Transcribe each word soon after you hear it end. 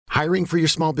Hiring for your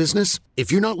small business?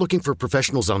 If you're not looking for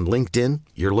professionals on LinkedIn,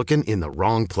 you're looking in the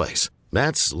wrong place.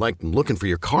 That's like looking for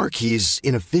your car keys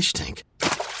in a fish tank.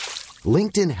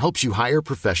 LinkedIn helps you hire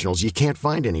professionals you can't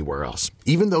find anywhere else,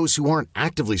 even those who aren't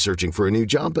actively searching for a new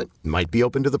job but might be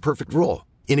open to the perfect role.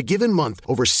 In a given month,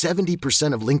 over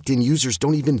 70% of LinkedIn users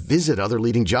don't even visit other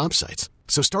leading job sites.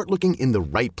 So start looking in the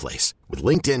right place. With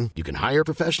LinkedIn, you can hire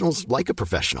professionals like a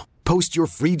professional. Post your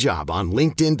free job on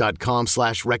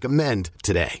linkedin.com/recommend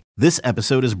today. This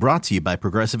episode is brought to you by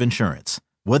Progressive Insurance.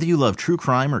 Whether you love true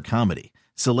crime or comedy,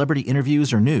 celebrity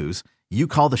interviews or news, you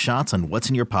call the shots on what's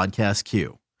in your podcast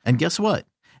queue. And guess what?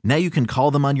 Now you can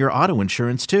call them on your auto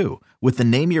insurance too with the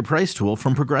Name Your Price tool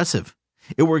from Progressive.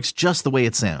 It works just the way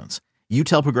it sounds. You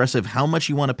tell Progressive how much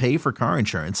you want to pay for car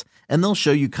insurance, and they'll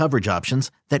show you coverage options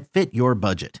that fit your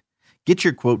budget. Get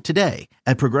your quote today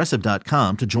at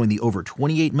Progressive.com to join the over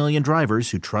 28 million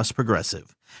drivers who trust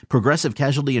Progressive. Progressive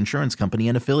Casualty Insurance Company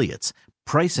and Affiliates.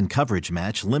 Price and coverage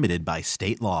match limited by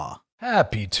state law.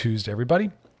 Happy Tuesday,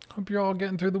 everybody. Hope you're all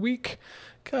getting through the week.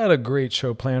 Got a great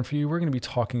show planned for you. We're going to be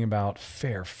talking about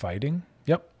fair fighting.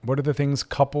 Yep. What are the things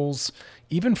couples,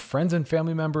 even friends and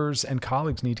family members and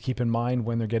colleagues need to keep in mind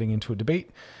when they're getting into a debate?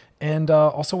 And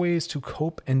also ways to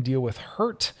cope and deal with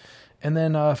hurt. And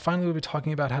then finally, we'll be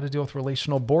talking about how to deal with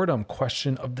relational boredom.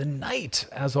 Question of the night,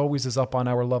 as always, is up on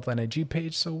our Loveline IG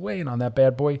page. So weigh in on that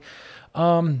bad boy.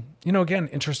 Again,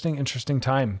 interesting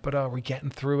time, but we're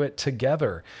getting through it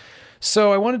together.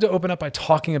 So I wanted to open up by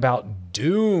talking about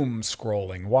doom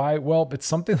scrolling. Why? Well, it's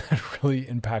something that really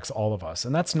impacts all of us.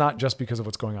 And that's not just because of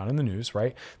what's going on in the news,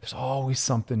 right? There's always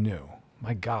something new.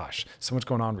 My gosh, so much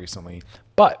going on recently.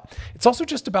 But it's also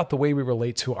just about the way we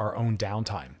relate to our own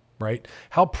downtime, right?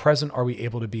 How present are we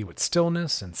able to be with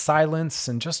stillness and silence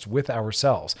and just with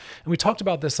ourselves? And we talked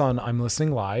about this on I'm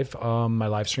Listening Live, my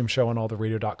live stream show on all the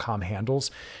radio.com handles.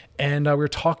 And we were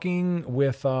talking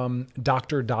with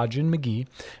Dr. Dajin McGee. And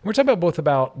we're talking about both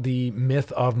about the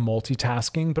myth of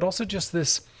multitasking, but also just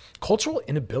this cultural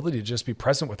inability to just be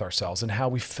present with ourselves and how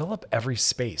we fill up every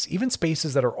space, even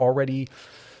spaces that are already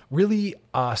really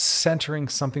centering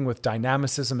something with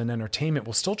dynamicism and entertainment.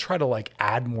 We'll still try to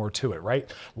add more to it,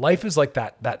 right? Life is like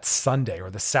that sundae or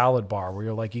the salad bar where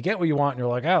you're like, you get what you want and you're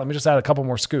like, let me just add a couple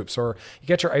more scoops. Or you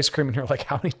get your ice cream and you're like,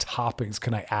 how many toppings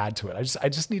can I add to it? I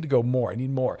just need to go more. I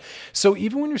need more. So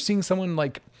even when you're seeing someone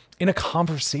in a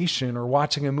conversation or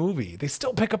watching a movie, they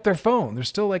still pick up their phone. They're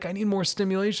still like, I need more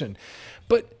stimulation.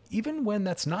 But even when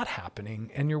that's not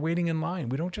happening and you're waiting in line,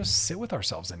 we don't just sit with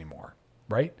ourselves anymore.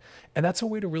 Right? And that's a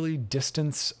way to really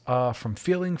distance from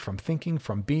feeling, from thinking,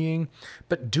 from being.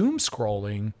 But doom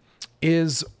scrolling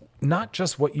is not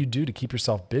just what you do to keep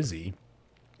yourself busy,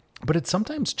 but it's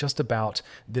sometimes just about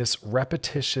this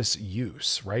repetitious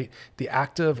use, right? The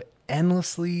act of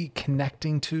endlessly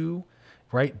connecting to,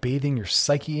 right? Bathing your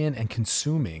psyche in and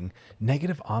consuming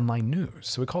negative online news.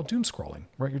 So we call it doom scrolling,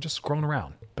 right? You're just scrolling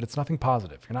around, but it's nothing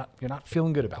positive. You're not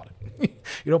feeling good about it.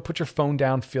 You don't put your phone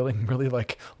down feeling really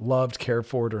loved, cared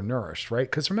for, or nourished, right?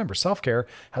 Because remember, self-care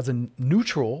has a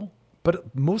neutral,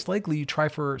 but most likely you try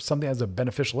for something that has a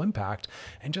beneficial impact,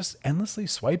 and just endlessly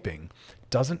swiping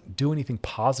doesn't do anything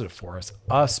positive for us,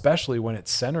 especially when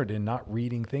it's centered in not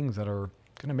reading things that are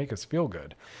going to make us feel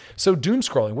good. So doom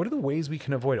scrolling, what are the ways we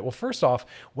can avoid it? Well, first off,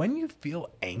 when you feel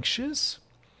anxious,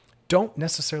 don't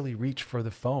necessarily reach for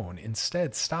the phone.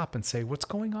 Instead, stop and say, what's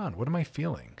going on? What am I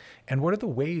feeling? And what are the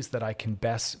ways that I can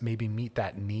best maybe meet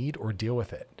that need or deal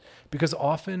with it? Because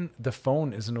often the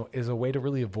phone is a way to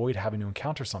really avoid having to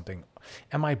encounter something.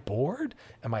 Am I bored?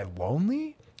 Am I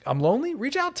lonely? I'm lonely?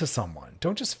 Reach out to someone.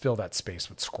 Don't just fill that space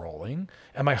with scrolling.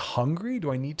 Am I hungry?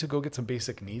 Do I need to go get some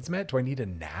basic needs met? Do I need a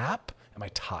nap? Am I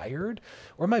tired?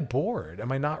 Or am I bored?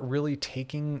 Am I not really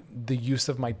taking the use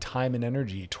of my time and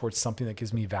energy towards something that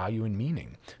gives me value and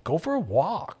meaning? Go for a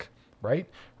walk, right?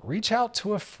 Reach out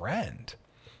to a friend.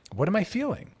 What am I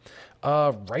feeling?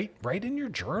 Write in your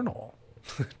journal.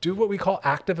 Do what we call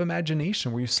active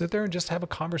imagination, where you sit there and just have a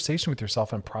conversation with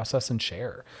yourself and process and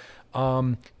share.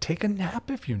 Take a nap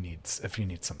if you need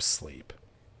some sleep.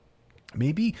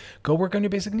 Maybe go work on your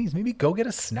basic needs. Maybe go get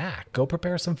a snack, go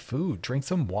prepare some food, drink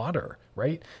some water,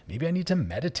 right? Maybe I need to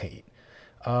meditate.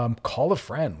 Call a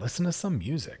friend, listen to some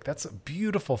music. That's a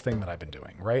beautiful thing that I've been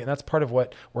doing, right? And that's part of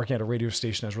what working at a radio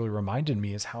station has really reminded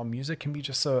me, is how music can be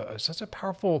just such a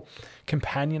powerful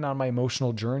companion on my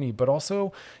emotional journey, but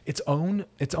also its own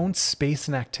space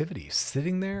and activity.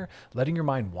 Sitting there, letting your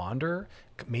mind wander,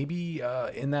 maybe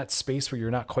in that space where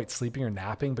you're not quite sleeping or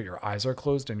napping, but your eyes are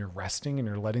closed and you're resting and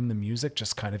you're letting the music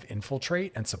just kind of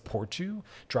infiltrate and support you,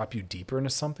 drop you deeper into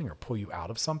something or pull you out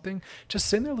of something. Just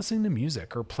sitting there listening to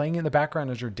music or playing in the background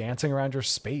as you're dancing around your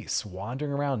space,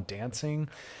 wandering around dancing.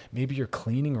 Maybe you're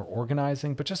cleaning or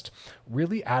organizing, but just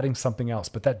really adding something else.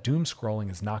 But that doom scrolling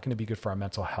is not going to be good for our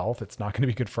mental health. It's not going to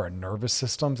be good for our nervous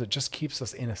systems. It just keeps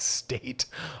us in a state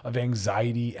of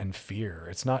anxiety and fear.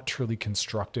 It's not truly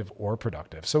constructive or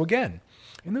productive. So again,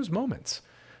 in those moments,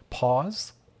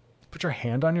 pause, put your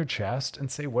hand on your chest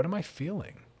and say, what am I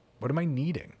feeling? What am I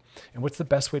needing? And what's the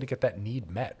best way to get that need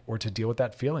met or to deal with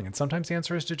that feeling? And sometimes the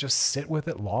answer is to just sit with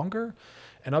it longer.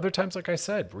 And other times, like I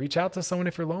said, reach out to someone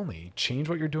if you're lonely, change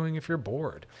what you're doing if you're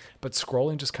bored. But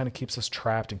scrolling just kind of keeps us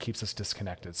trapped and keeps us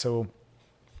disconnected. So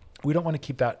we don't want to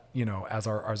keep that, as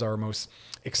our most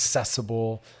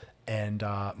accessible and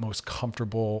most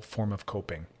comfortable form of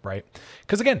coping, right?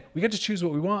 Because again, we get to choose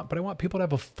what we want, but I want people to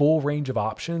have a full range of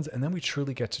options, and then we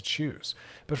truly get to choose.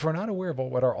 But if we're not aware of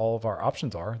what all of our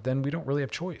options are, then we don't really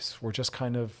have choice. We're just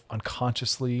kind of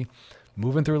unconsciously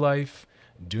moving through life,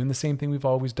 doing the same thing we've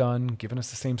always done, giving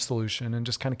us the same solution, and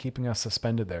just kind of keeping us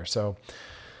suspended there. So,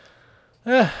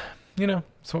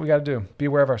 that's what we got to do. Be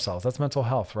aware of ourselves. That's mental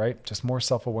health, right? Just more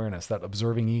self-awareness, that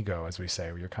observing ego, as we say,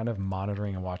 where you're kind of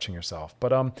monitoring and watching yourself.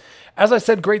 But as I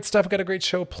said, great stuff. Got a great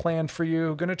show planned for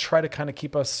you. Going to try to kind of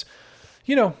keep us,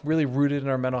 really rooted in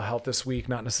our mental health this week,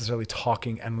 not necessarily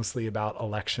talking endlessly about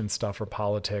election stuff or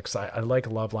politics. I like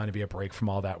Loveline to be a break from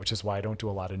all that, which is why I don't do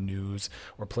a lot of news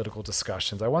or political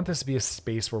discussions. I want this to be a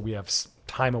space where we have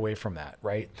time away from that,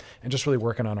 right? And just really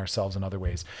working on ourselves in other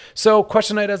ways. So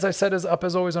question night, as I said, is up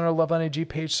as always on our Loveline AG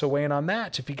page. So weigh in on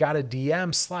that. If you got a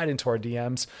DM, slide into our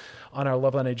DMs on our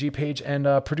Loveline AG page, and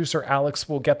producer Alex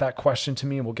will get that question to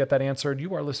me and we'll get that answered.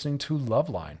 You are listening to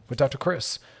Loveline with Dr.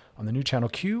 Chris on the new channel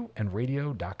Q and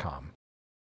radio.com.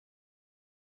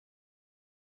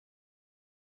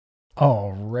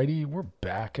 Alrighty, we're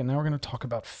back, and now we're going to talk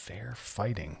about fair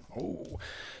fighting.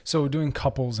 So doing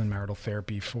couples and marital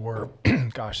therapy for,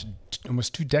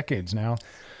 almost 2 decades now.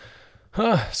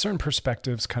 Certain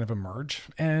perspectives kind of emerge,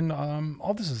 and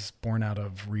all this is born out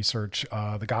of research.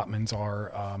 The Gottmans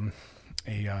are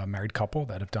a married couple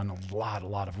that have done a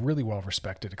lot of really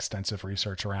well-respected, extensive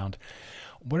research around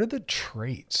what are the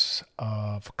traits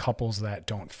of couples that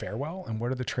don't fare well, and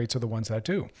what are the traits of the ones that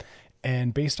do.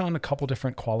 And based on a couple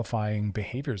different qualifying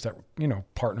behaviors that,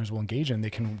 partners will engage in,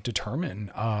 they can determine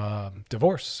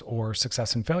divorce or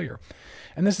success and failure.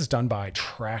 And this is done by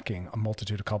tracking a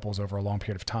multitude of couples over a long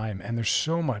period of time. And there's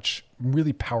so much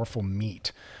really powerful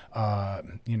meat,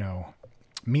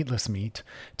 meatless meat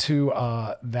to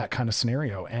that kind of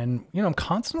scenario. And, I'm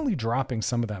constantly dropping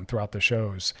some of them throughout the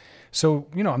shows. So,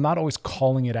 I'm not always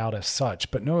calling it out as such,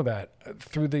 but know that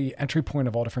through the entry point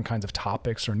of all different kinds of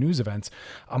topics or news events,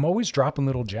 I'm always dropping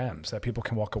little gems that people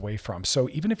can walk away from. So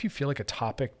even if you feel like a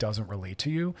topic doesn't relate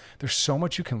to you, there's so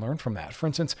much you can learn from that. For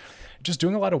instance, just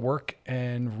doing a lot of work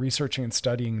and researching and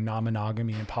studying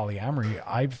non-monogamy and polyamory,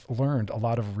 I've learned a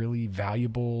lot of really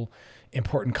valuable,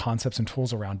 important concepts and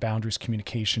tools around boundaries,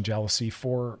 communication, jealousy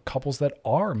for couples that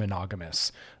are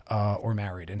monogamous or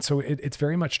married. And so it's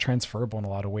very much transferable in a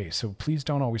lot of ways. So please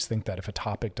don't always think that if a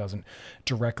topic doesn't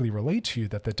directly relate to you,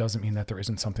 that doesn't mean that there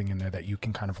isn't something in there that you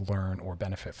can kind of learn or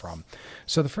benefit from.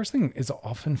 So the first thing is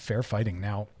often fair fighting.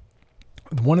 Now,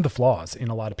 one of the flaws in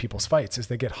a lot of people's fights is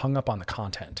they get hung up on the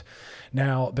content.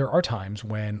 Now, there are times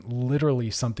when literally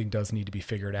something does need to be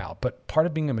figured out, but part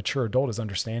of being a mature adult is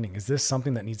understanding, is this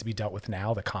something that needs to be dealt with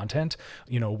now, the content,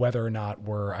 whether or not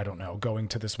we're, going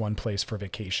to this one place for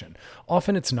vacation.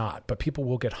 Often it's not, but people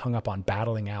will get hung up on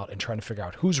battling out and trying to figure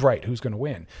out who's right, who's going to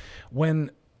win.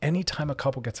 When anytime a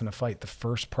couple gets in a fight, the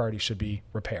first priority should be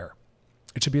repair.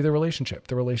 It should be the relationship.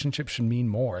 The relationship should mean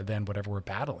more than whatever we're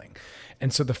battling.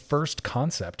 And so the first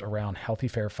concept around healthy,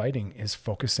 fair fighting is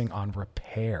focusing on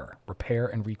repair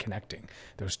and reconnecting.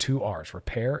 Those 2 R's,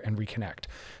 repair and reconnect.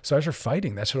 So as you're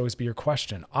fighting, that should always be your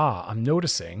question. I'm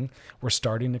noticing we're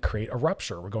starting to create a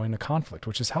rupture. We're going to conflict,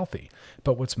 which is healthy.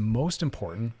 But what's most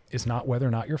important is not whether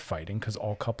or not you're fighting, because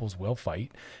all couples will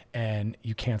fight. And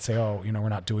you can't say, we're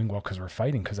not doing well because we're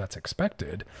fighting, because that's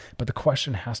expected. But the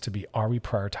question has to be, are we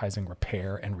prioritizing repair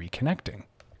and reconnecting?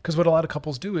 Because what a lot of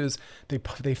couples do is they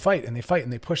fight and they fight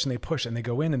and they push and they push and they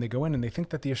go in and they go in and they think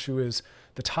that the issue is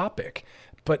the topic.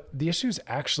 But the issue is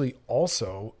actually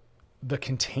also the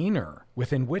container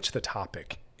within which the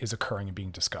topic is occurring and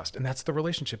being discussed. And that's the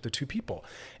relationship, the 2 people.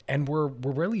 And we're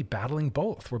really battling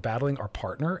both. We're battling our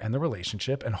partner and the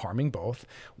relationship and harming both,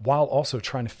 while also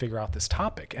trying to figure out this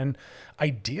topic. And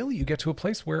ideally you get to a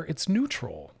place where it's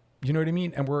neutral. You know what I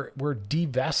mean? And we're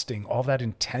divesting all that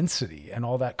intensity and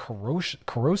all that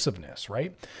corrosiveness,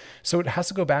 right? So it has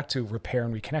to go back to repair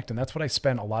and reconnect. And that's what I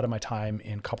spend a lot of my time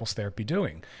in couples therapy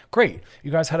doing. Great.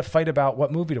 You guys had a fight about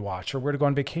what movie to watch or where to go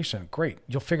on vacation. Great.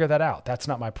 You'll figure that out. That's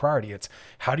not my priority. It's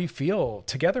how do you feel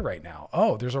together right now?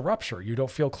 Oh, there's a rupture. You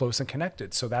don't feel close and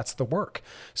connected. So that's the work.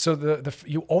 So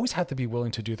you always have to be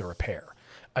willing to do the repair.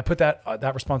 I put that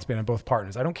responsibility on both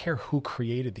partners. I don't care who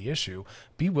created the issue.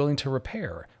 Be willing to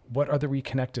repair. What are the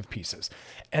reconnective pieces?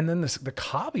 And then the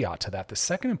caveat to that, the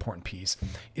second important piece,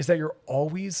 is that you're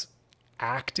always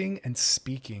acting and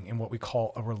speaking in what we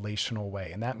call a relational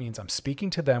way. And that means I'm speaking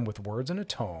to them with words and a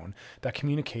tone that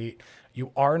communicate,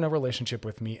 you are in a relationship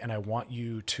with me and I want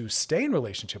you to stay in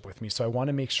relationship with me. So I want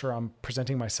to make sure I'm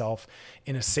presenting myself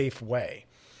in a safe way.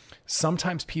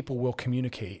 Sometimes people will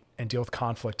communicate and deal with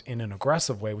conflict in an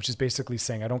aggressive way, which is basically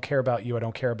saying, I don't care about you. I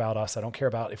don't care about us. I don't care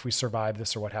about if we survive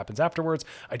this or what happens afterwards.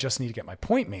 I just need to get my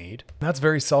point made. That's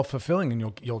very self-fulfilling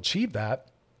and you'll achieve that,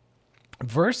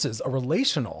 versus a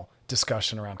relational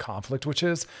discussion around conflict, which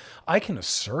is I can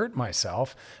assert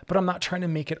myself, but I'm not trying to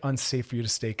make it unsafe for you to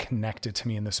stay connected to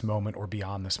me in this moment or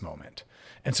beyond this moment.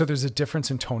 And so there's a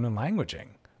difference in tone and languaging.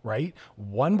 Right?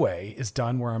 One way is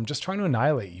done where I'm just trying to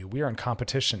annihilate you. We are in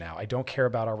competition now. I don't care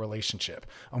about our relationship.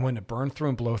 I'm going to burn through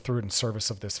and blow through it in service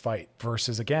of this fight.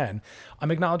 Versus again, I'm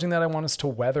acknowledging that I want us to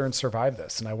weather and survive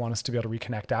this and I want us to be able to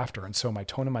reconnect after. And so my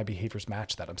tone and my behaviors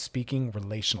match that. I'm speaking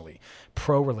relationally,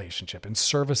 pro-relationship, in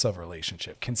service of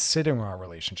relationship, considering our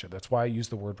relationship. That's why I use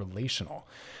the word relational.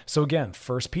 So again,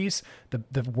 first piece,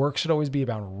 the work should always be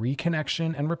about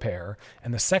reconnection and repair.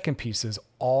 And the second piece is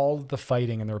all the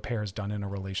fighting and the repair is done in a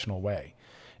relational way.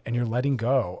 And you're letting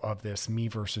go of this me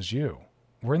versus you.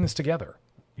 We're in this together.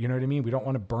 You know what I mean? We don't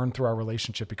want to burn through our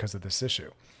relationship because of this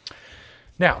issue.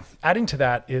 Now, adding to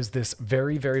that is this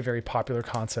very, very, very popular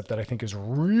concept that I think is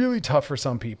really tough for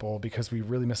some people because we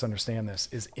really misunderstand this,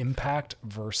 is impact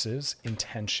versus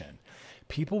intention.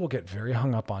 People will get very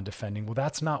hung up on defending, well,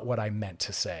 that's not what I meant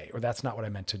to say, or that's not what I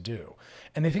meant to do.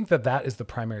 And they think that that is the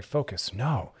primary focus.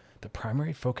 No. The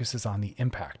primary focus is on the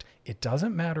impact. It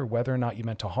doesn't matter whether or not you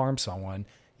meant to harm someone,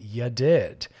 you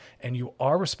did. And you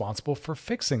are responsible for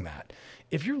fixing that.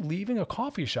 If you're leaving a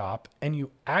coffee shop and you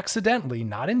accidentally,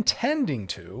 not intending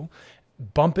to,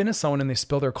 bump into someone and they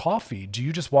spill their coffee, do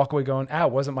you just walk away going,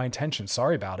 it wasn't my intention,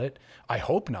 sorry about it? I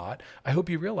hope not. I hope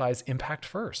you realize impact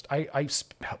first. I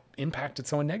impacted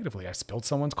someone negatively. I spilled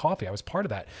someone's coffee. I was part of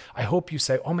that. I hope you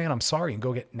say, oh man, I'm sorry, and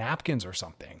go get napkins or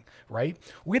something, right?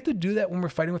 We have to do that when we're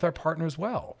fighting with our partner as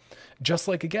well. Just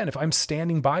like, again, if I'm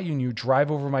standing by you and you drive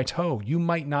over my toe, you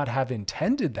might not have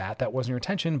intended that. That wasn't your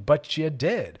intention, but you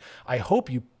did. I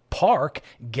hope you park,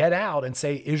 get out and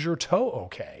say, is your toe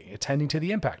okay? Attending to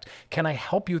the impact. Can I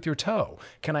help you with your toe?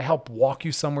 Can I help walk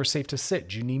you somewhere safe to sit?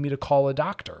 Do you need me to call a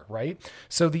doctor, right?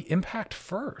 So the impact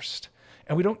first.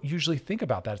 And we don't usually think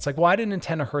about that. It's like, well, I didn't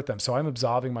intend to hurt them, so I'm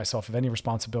absolving myself of any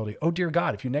responsibility. Oh, dear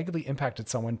God, if you negatively impacted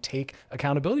someone, take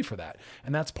accountability for that.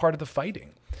 And that's part of the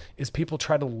fighting, is people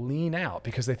try to lean out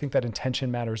because they think that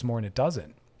intention matters more, and it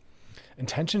doesn't.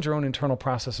 Intention's your own internal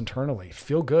process internally.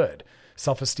 Feel good.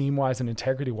 Self-esteem wise and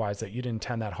integrity wise that you didn't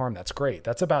intend that harm. That's great.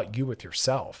 That's about you with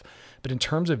yourself. But in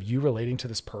terms of you relating to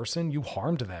this person, you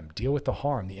harmed them. Deal with the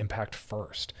harm, the impact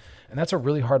first. And that's a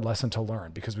really hard lesson to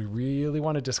learn because we really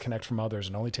want to disconnect from others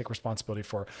and only take responsibility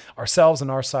for ourselves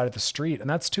and our side of the street. And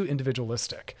that's too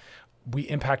individualistic. We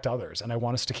impact others, and I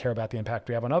want us to care about the impact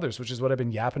we have on others, which is what I've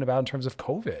been yapping about in terms of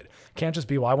COVID. Can't just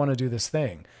be, well, I want to do this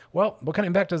thing. Well, what kind of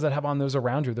impact does that have on those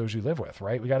around you, those you live with,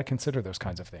 right? We got to consider those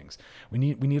kinds of things. We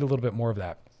need a little bit more of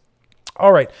that.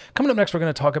 All right, coming up next, we're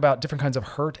going to talk about different kinds of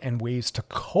hurt and ways to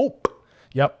cope.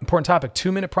 Yep, important topic.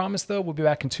 2-minute promise, though. We'll be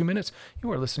back in 2 minutes.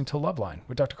 You are listening to Loveline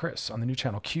with Dr. Chris on the new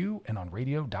channel Q and on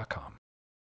radio.com.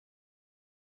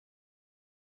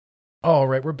 All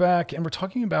right, we're back and we're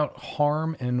talking about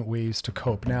harm and ways to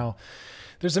cope. Now,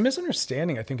 there's a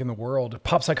misunderstanding, I think, in the world.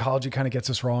 Pop psychology kind of gets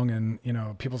us wrong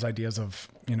and, people's ideas of,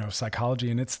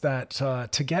 psychology. And it's that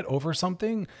to get over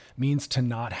something means to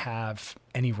not have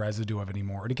any residue of it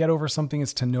anymore. Or to get over something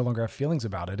is to no longer have feelings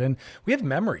about it. And we have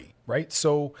memory, right?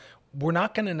 So we're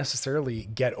not going to necessarily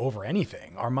get over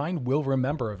anything. Our mind will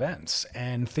remember events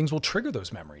and things will trigger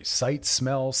those memories. Sight,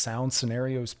 smell, sound,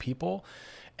 scenarios, people.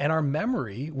 And our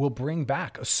memory will bring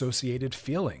back associated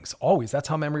feelings. Always. That's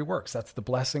how memory works. That's the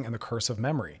blessing and the curse of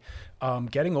memory.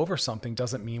 Getting over something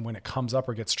doesn't mean when it comes up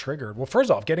or gets triggered. Well, first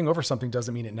off, getting over something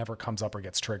doesn't mean it never comes up or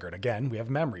gets triggered. Again, we have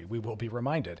memory. We will be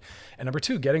reminded. And number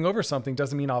two, getting over something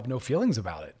doesn't mean I'll have no feelings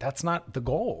about it. That's not the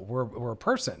goal. We're a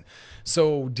person.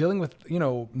 So dealing with,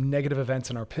 negative events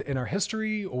in our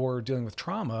history or dealing with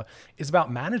trauma is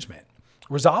about management.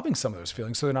 resolving some of those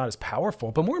feelings so they're not as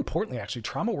powerful. But more importantly, actually,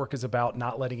 trauma work is about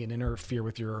not letting it interfere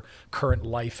with your current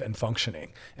life and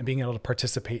functioning and being able to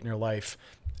participate in your life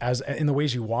as in the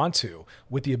ways you want to,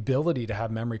 with the ability to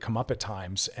have memory come up at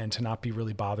times and to not be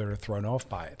really bothered or thrown off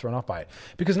by it.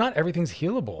 Because not everything's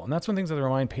healable. And that's one of the things that I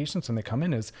remind patients when they come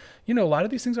in is, a lot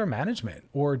of these things are management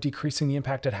or decreasing the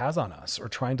impact it has on us or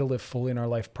trying to live fully in our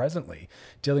life presently,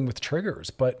 dealing with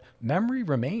triggers, but memory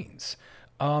remains.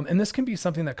 And this can be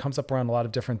something that comes up around a lot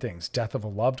of different things. Death of a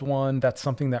loved one, that's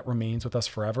something that remains with us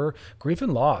forever. Grief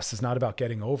and loss is not about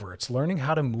getting over. It's learning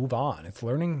how to move on. It's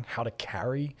learning how to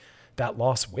carry that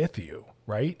loss with you,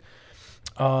 right?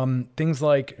 Things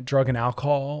like drug and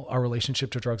alcohol, our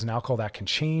relationship to drugs and alcohol, that can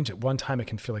change. At one time, it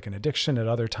can feel like an addiction. At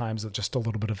other times, it's just a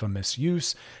little bit of a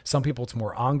misuse. Some people, it's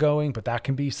more ongoing, but that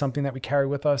can be something that we carry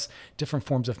with us. Different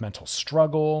forms of mental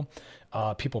struggle,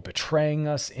 people betraying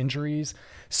us, injuries.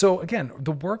 So again,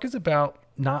 the work is about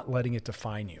not letting it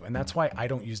define you. And that's why I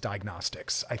don't use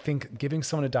diagnostics. I think giving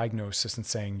someone a diagnosis and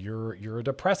saying you're a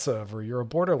depressive or you're a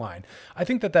borderline, I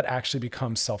think that actually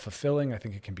becomes self-fulfilling. I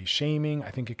think it can be shaming. I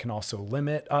think it can also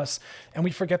limit us. And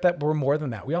we forget that we're more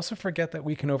than that. We also forget that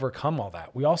we can overcome all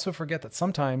that. We also forget that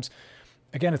sometimes,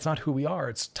 again, it's not who we are.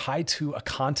 It's tied to a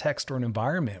context or an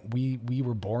environment we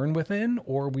were born within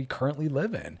or we currently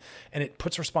live in. And it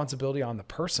puts responsibility on the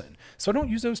person. So I don't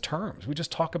use those terms. We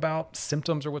just talk about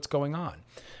symptoms or what's going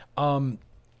on.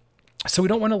 So we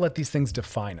don't want to let these things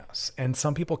define us. And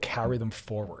some people carry them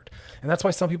forward. And that's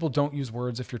why some people don't use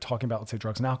words if you're talking about, let's say,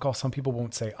 drugs and alcohol. Some people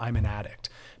won't say, I'm an addict,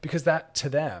 because that to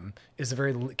them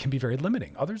can be very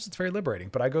limiting. Others, it's very liberating.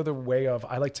 But I go the way of,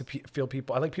 I like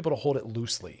people to hold it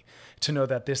loosely, to know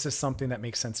that this is something that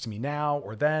makes sense to me now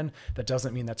or then. That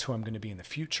doesn't mean that's who I'm going to be in the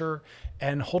future,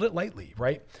 and hold it lightly,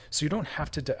 right? So you don't have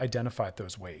to identify it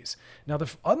those ways. Now,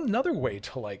 another way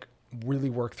to really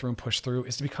work through and push through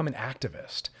is to become an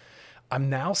activist. I'm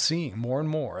now seeing more and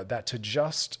more that to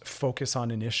just focus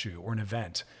on an issue or an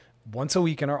event once a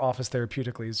week in our office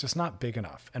therapeutically is just not big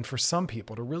enough. And for some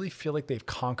people to really feel like they've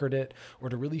conquered it or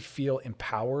to really feel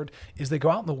empowered is they go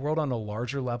out in the world on a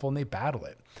larger level and they battle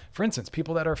it. For instance,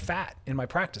 people that are fat in my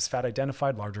practice, fat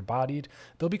identified, larger bodied,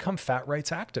 they'll become fat rights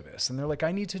activists. And they're like,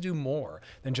 I need to do more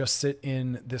than just sit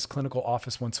in this clinical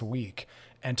office once a week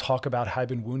and talk about how I've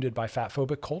been wounded by fat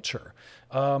phobic culture,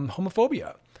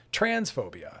 homophobia,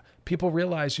 transphobia. People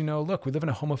realize, look, we live in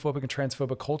a homophobic and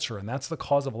transphobic culture, and that's the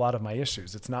cause of a lot of my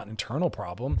issues. It's not an internal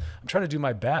problem. I'm trying to do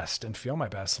my best and feel my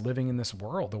best living in this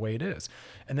world the way it is.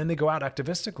 And then they go out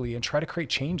activistically and try to create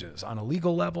changes on a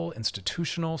legal level,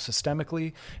 institutional,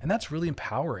 systemically, and that's really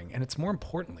empowering. And it's more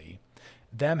importantly,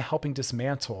 them helping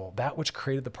dismantle that which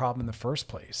created the problem in the first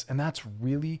place. And that's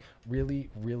really, really,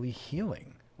 really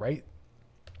healing, right?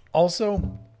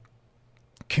 Also,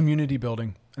 community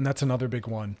building, and that's another big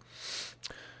one.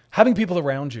 Having people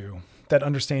around you that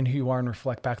understand who you are and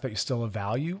reflect back that you still have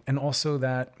value, and also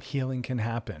that healing can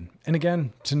happen. And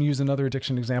again, to use another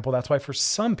addiction example, that's why for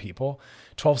some people,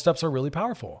 12 steps are really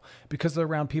powerful, because they're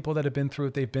around people that have been through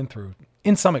what they've been through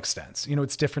in some extents.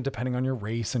 It's different depending on your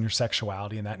race and your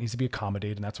sexuality, and that needs to be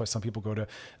accommodated. And that's why some people go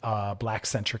to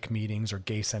Black-centric meetings or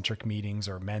gay-centric meetings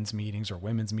or men's meetings or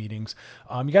women's meetings.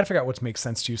 You got to figure out what makes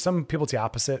sense to you. Some people, it's the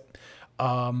opposite,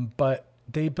 but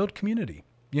they build community.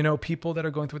 People that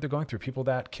are going through what they're going through, people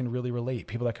that can really relate,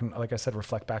 people that can, like I said,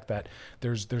 reflect back that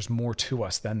there's more to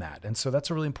us than that. And so that's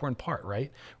a really important part,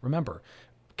 right? Remember,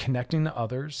 connecting to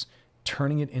others,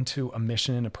 turning it into a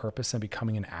mission and a purpose and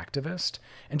becoming an activist,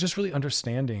 and just really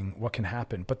understanding what can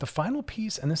happen. But the final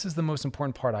piece, and this is the most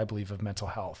important part, I believe, of mental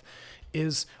health,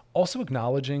 is also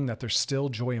acknowledging that there's still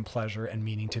joy and pleasure and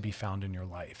meaning to be found in your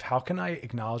life. How can I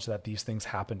acknowledge that these things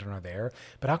happened and are there,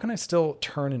 but how can I still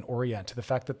turn and orient to the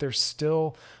fact that there's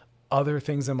still other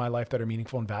things in my life that are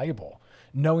meaningful and valuable,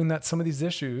 knowing that some of these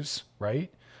issues,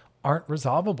 right, aren't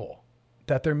resolvable,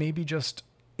 that they're maybe just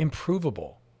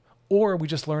improvable, or we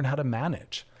just learn how to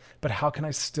manage. But how can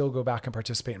I still go back and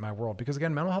participate in my world? Because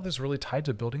again, mental health is really tied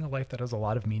to building a life that has a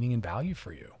lot of meaning and value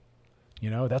for you.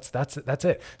 That's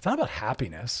it. It's not about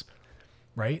happiness,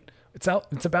 right?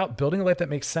 It's about building a life that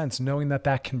makes sense, knowing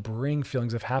that can bring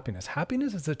feelings of happiness.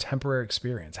 Happiness is a temporary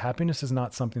experience. Happiness is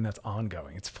not something that's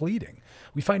ongoing. It's fleeting.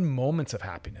 We find moments of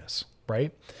happiness,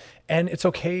 right? And it's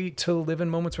okay to live in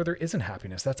moments where there isn't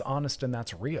happiness. That's honest and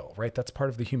that's real, right? That's part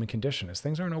of the human condition, is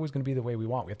things aren't always going to be the way we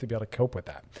want. We have to be able to cope with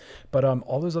that. But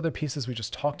all those other pieces we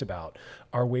just talked about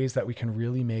are ways that we can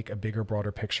really make a bigger,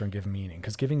 broader picture and give meaning,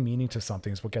 because giving meaning to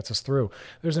something is what gets us through.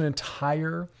 There's an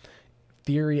entire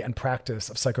theory and practice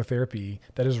of psychotherapy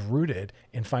that is rooted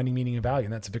in finding meaning and value.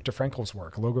 And that's Viktor Frankl's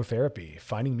work, logotherapy,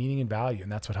 finding meaning and value.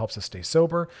 And that's what helps us stay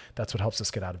sober. That's what helps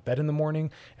us get out of bed in the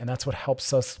morning. And that's what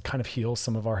helps us kind of heal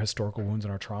some of our historical wounds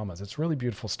and our traumas. It's really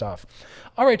beautiful stuff.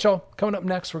 All right, y'all. Coming up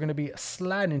next, we're going to be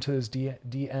sliding into those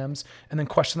DMs. And then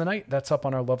question of the night, that's up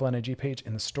on our Loveline IG page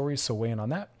in the stories. So weigh in on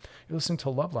that. You're listening to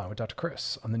Loveline with Dr.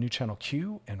 Chris on the new channel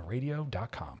Q and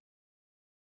radio.com.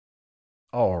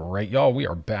 All right, y'all, we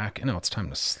are back, and now it's time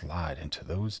to slide into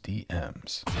those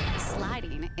DMs.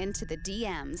 Sliding into the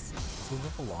DMs. It's a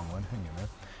little long one. Hang in there.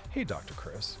 Hey, Dr.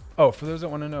 Chris. Oh, for those that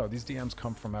want to know, these DMs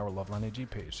come from our Loveline AG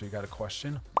page. So you got a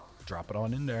question? Drop it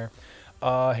on in there.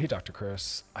 Hey, Dr.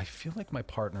 Chris. I feel like my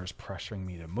partner is pressuring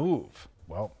me to move.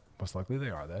 Well, most likely they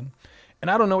are then. And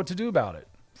I don't know what to do about it.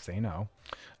 Say no.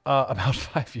 About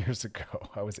 5 years ago,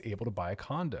 I was able to buy a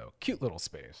condo. Cute little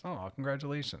space. Oh,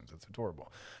 congratulations. It's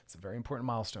adorable. It's a very important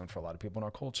milestone for a lot of people in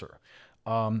our culture.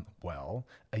 Well,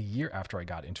 a year after I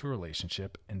got into a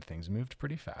relationship and things moved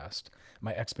pretty fast,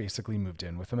 my ex basically moved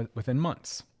in within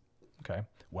months. Okay.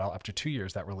 Well, after 2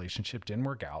 years, that relationship didn't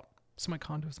work out. So my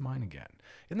condo is mine again.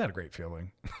 Isn't that a great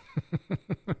feeling?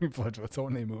 So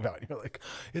when they move out, you're like,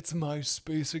 it's my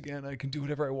space again. I can do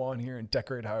whatever I want here and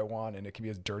decorate how I want. And it can be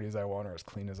as dirty as I want or as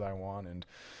clean as I want and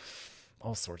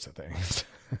all sorts of things.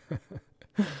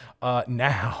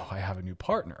 Now I have a new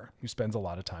partner who spends a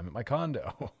lot of time at my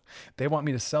condo. They want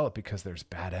me to sell it because there's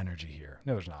bad energy here.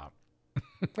 No, there's not.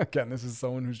 Again, this is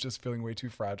someone who's just feeling way too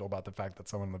fragile about the fact that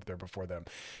someone lived there before them.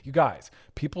 You guys,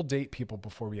 people date people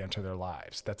before we enter their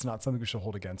lives. That's not something we should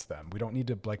hold against them. We don't need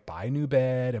to buy a new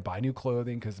bed and buy new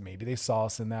clothing because maybe they saw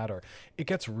us in that, or it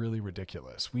gets really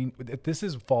ridiculous. This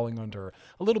is falling under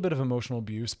a little bit of emotional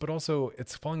abuse, but also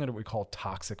it's falling under what we call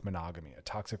toxic monogamy, a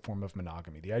toxic form of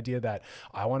monogamy. The idea that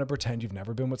I want to pretend you've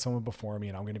never been with someone before me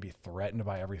and I'm going to be threatened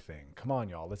by everything. Come on,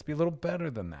 y'all. Let's be a little better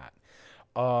than that.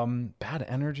 Bad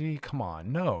energy. Come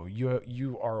on. No,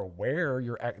 you are aware,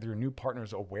 your new partner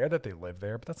is aware that they live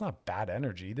there, but that's not bad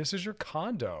energy. This is your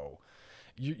condo.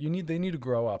 They need to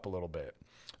grow up a little bit.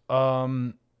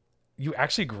 You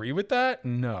actually agree with that?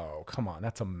 No, come on.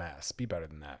 That's a mess. Be better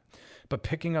than that. But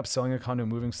picking up, selling a condo,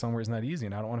 moving somewhere isn't that easy.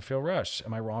 And I don't want to feel rushed.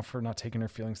 Am I wrong for not taking her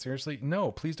feelings seriously?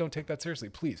 No, please don't take that seriously.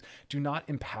 Please do not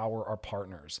empower our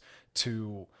partners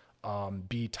to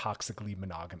be toxically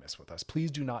monogamous with us. Please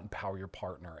do not empower your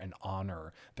partner and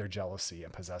honor their jealousy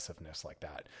and possessiveness like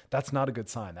that. That's not a good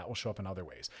sign. That will show up in other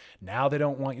ways. Now they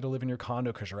don't want you to live in your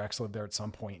condo because your ex lived there at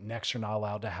some point. Next, you're not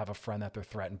allowed to have a friend that they're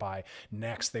threatened by.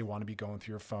 Next, they want to be going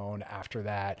through your phone. After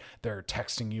that, they're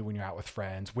texting you when you're out with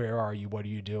friends. Where are you? What are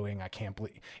you doing? I can't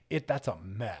believe it. That's a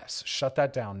mess. Shut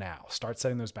that down now. Start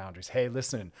setting those boundaries. Hey,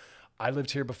 listen, I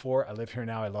lived here before. I live here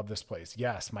now. I love this place.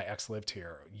 Yes, my ex lived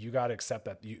here. You got to accept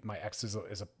that my ex is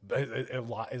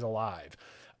alive.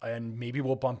 And maybe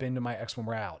we'll bump into my ex when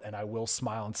we're out and I will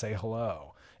smile and say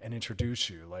hello and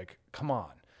introduce you. Like, come on.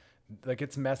 Like,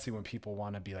 it's messy when people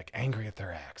want to be like angry at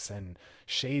their ex and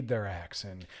shade their ex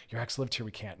and your ex lived here.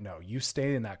 We can't. No, you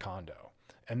stay in that condo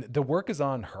and the work is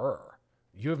on her.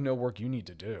 You have no work you need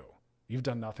to do. You've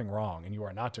done nothing wrong and you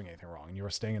are not doing anything wrong and you are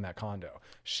staying in that condo.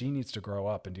 She needs to grow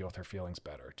up and deal with her feelings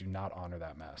better. Do not honor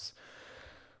that mess.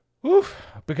 Oof.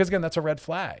 Because again, that's a red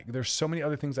flag. There's so many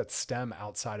other things that stem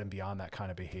outside and beyond that kind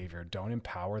of behavior. Don't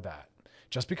empower that.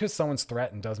 Just because someone's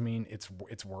threatened doesn't mean it's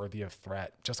worthy of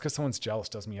threat. Just because someone's jealous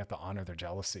doesn't mean you have to honor their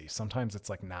jealousy. Sometimes it's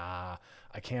like, nah,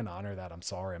 I can't honor that. I'm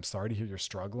sorry. I'm sorry to hear you're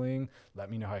struggling. Let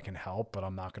me know how I can help, but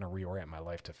I'm not going to reorient my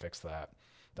life to fix that.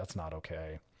 That's not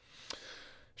okay.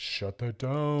 Shut that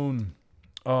down.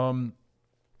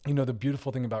 The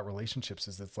beautiful thing about relationships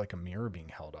is it's like a mirror being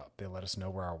held up. They let us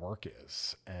know where our work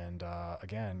is. And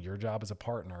again, your job as a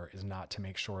partner is not to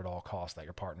make sure at all costs that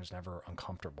your partner's never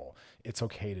uncomfortable. It's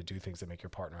okay to do things that make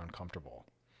your partner uncomfortable.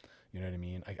 You know what I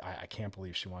mean? I can't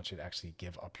believe she wants you to actually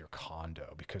give up your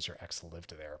condo because your ex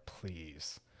lived there.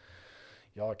 Please.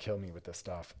 Y'all kill me with this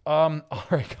stuff. All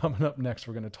right, coming up next,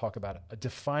 we're going to talk about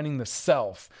defining the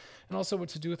self and also what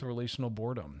to do with relational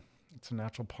boredom. It's a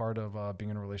natural part of being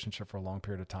in a relationship for a long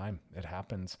period of time. It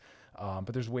happens, but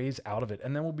there's ways out of it.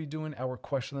 And then we'll be doing our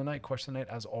question of the night. Question of the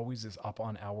night, as always, is up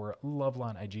on our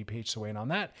Loveline IG page, so weigh in on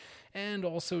that. And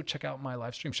also check out my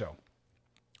live stream show.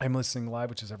 I'm listening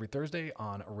live, which is every Thursday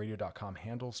on radio.com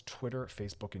handles, Twitter,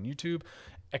 Facebook, and YouTube.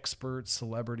 Experts,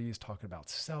 celebrities talking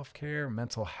about self-care,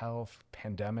 mental health,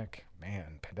 pandemic.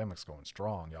 Man, pandemic's going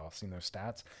strong, y'all. I've seen those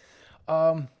stats.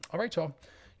 All right, y'all.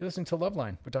 You're listening to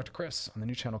Loveline with Dr. Chris on the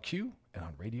new channel Q and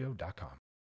on radio.com.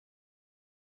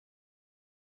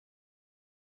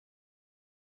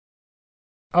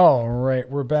 All right,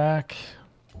 we're back.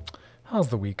 How's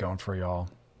the week going for y'all?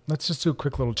 Let's just do a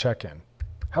quick little check-in.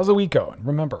 How's the week going?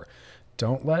 Remember,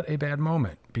 don't let a bad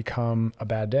moment become a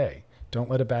bad day. Don't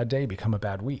let a bad day become a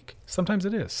bad week. Sometimes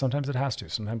it is. Sometimes it has to.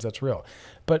 Sometimes that's real.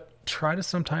 But try to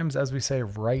sometimes, as we say,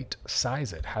 right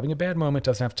size it. Having a bad moment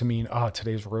doesn't have to mean,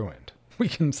 today's ruined. We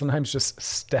can sometimes just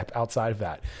step outside of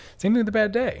that. Same thing with a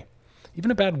bad day.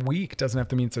 Even a bad week doesn't have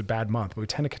to mean it's a bad month, but we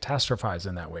tend to catastrophize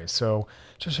in that way. So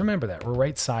just remember that. We're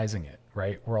right sizing it,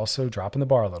 right? We're also dropping the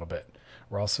bar a little bit.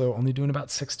 We're also only doing about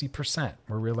 60%.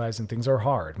 We're realizing things are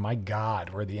hard. My God,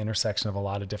 we're at the intersection of a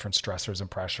lot of different stressors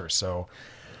and pressures. So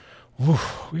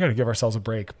we got to give ourselves a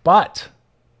break, but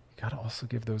you got to also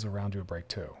give those around you a break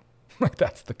too. Like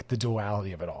that's the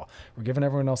duality of it all. We're giving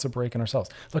everyone else a break and ourselves.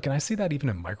 Look, and I see that even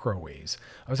in micro ways.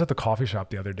 I was at the coffee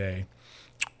shop the other day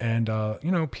and,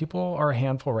 people are a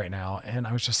handful right now. And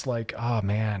I was just like, have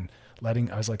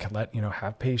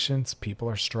patience. People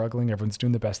are struggling. Everyone's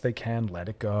doing the best they can. Let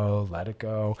it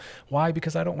go. Why?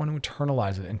 Because I don't want to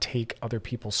internalize it and take other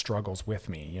people's struggles with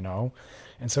me,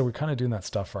 And so we're kind of doing that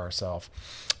stuff for ourselves.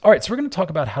 All right. So we're going to talk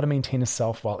about how to maintain a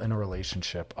self while in a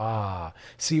relationship.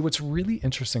 See, what's really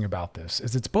interesting about this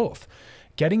is it's both.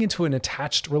 Getting into an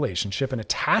attached relationship, and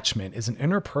attachment is an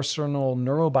interpersonal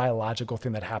neurobiological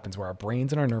thing that happens where our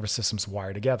brains and our nervous systems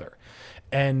wire together.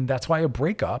 And that's why a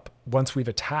breakup, once we've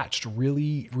attached,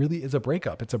 really, really is a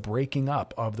breakup. It's a breaking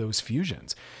up of those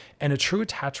fusions. And a true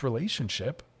attached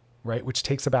relationship, right, which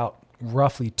takes about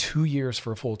roughly 2 years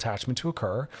for a full attachment to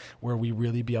occur, where we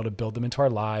really be able to build them into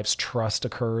our lives, trust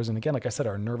occurs. And again, like I said,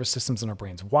 our nervous systems and our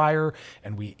brains wire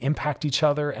and we impact each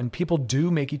other, and people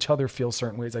do make each other feel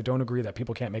certain ways. I don't agree that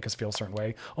people can't make us feel a certain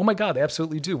way. Oh my God, they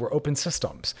absolutely do. We're open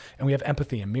systems and we have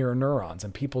empathy and mirror neurons,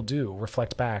 and people do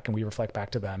reflect back and we reflect back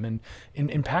to them and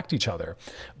impact each other.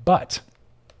 But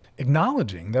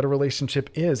acknowledging that a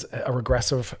relationship is a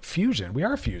regressive fusion. We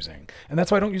are fusing. And that's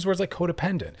why I don't use words like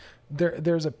codependent.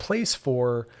 There's a place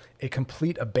for a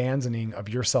complete abandoning of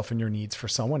yourself and your needs for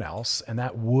someone else. And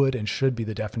that would and should be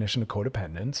the definition of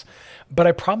codependence. But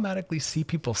I problematically see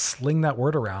people sling that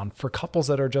word around for couples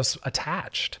that are just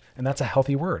attached. And that's a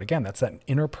healthy word. Again, that's that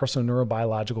interpersonal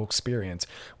neurobiological experience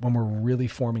when we're really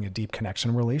forming a deep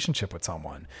connection relationship with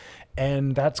someone.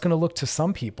 And that's going to look to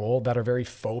some people that are very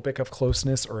phobic of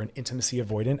closeness or an intimacy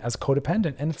avoidant as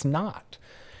codependent, and it's not.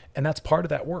 And that's part of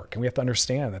that work. And we have to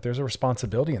understand that there's a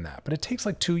responsibility in that, but it takes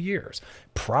like 2 years.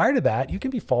 Prior to that, you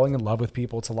can be falling in love with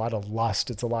people. It's a lot of lust.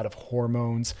 It's a lot of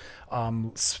hormones,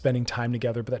 spending time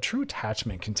together, but that true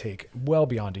attachment can take well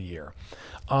beyond a year.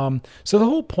 So the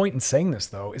whole point in saying this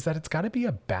though, is that it's got to be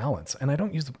a balance. And I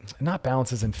don't use, not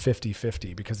balance as in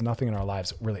 50-50, because nothing in our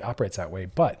lives really operates that way.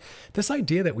 But this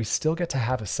idea that we still get to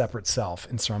have a separate self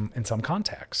in some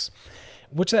contexts.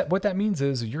 What that means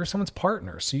is you're someone's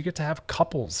partner, so you get to have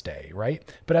couples day, right?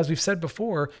 But as we've said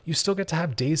before, you still get to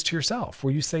have days to yourself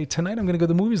where you say, tonight I'm going to go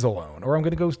to the movies alone, or I'm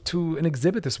going to go to an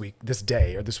exhibit this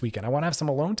day or this weekend. I want to have some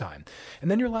alone time. And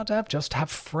then you're allowed to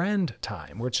have friend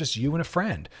time where it's just you and a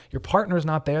friend. Your partner's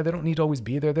not there. They don't need to always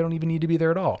be there. They don't even need to be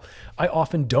there at all. I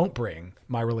often don't bring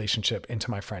my relationship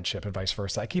into my friendship and vice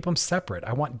versa. I keep them separate.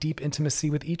 I want deep intimacy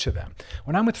with each of them.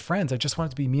 When I'm with friends, I just want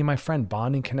it to be me and my friend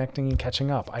bonding, connecting, and catching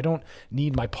up. I don't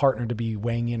need my partner to be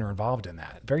weighing in or involved in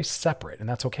that. Very separate, and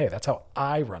that's okay. That's how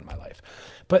I run my life.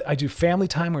 But I do family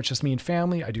time where it's just me and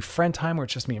family. I do friend time where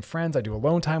it's just me and friends. I do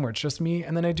alone time where it's just me.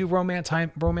 And then I do romance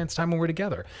time when we're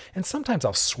together. And sometimes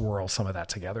I'll swirl some of that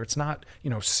together. It's not,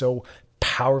 so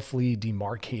powerfully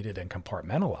demarcated and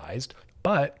compartmentalized,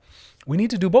 but we need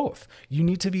to do both. You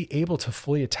need to be able to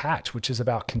fully attach, which is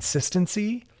about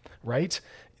consistency, right?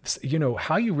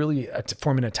 How you really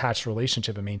form an attached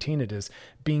relationship and maintain it is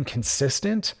being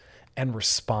consistent and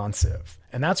responsive.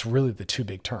 And that's really the two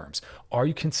big terms. Are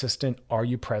you consistent? Are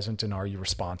you present? And are you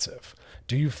responsive?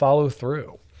 Do you follow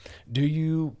through? Do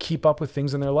you keep up with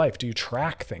things in their life? Do you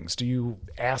track things? Do you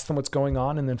ask them what's going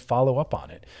on and then follow up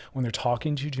on it? When they're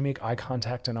talking to you, do you make eye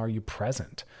contact and are you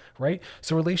present? Right?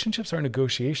 So relationships are a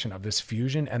negotiation of this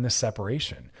fusion and this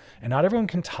separation. And not everyone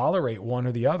can tolerate one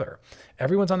or the other.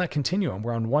 Everyone's on that continuum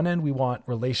where on one end we want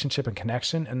relationship and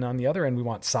connection, and on the other end we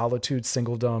want solitude,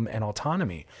 singledom, and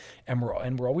autonomy. And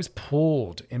we're always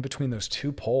pulled in between those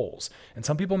two poles. And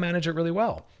some people manage it really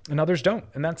well and others don't.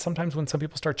 And that's sometimes when some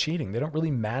people start cheating. They don't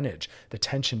really manage the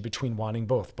tension between wanting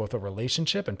both a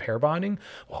relationship and pair bonding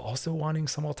while also wanting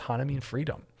some autonomy and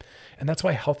freedom. And that's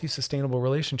why healthy, sustainable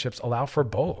relationships allow for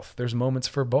both. There's moments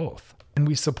for both. And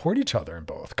we support each other in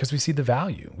both because we see the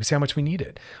value. We see how much we need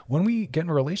it. When we get in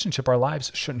a relationship, our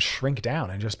lives shouldn't shrink down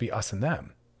and just be us and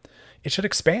them. It should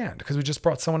expand because we just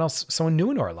brought someone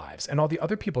new into our lives, and all the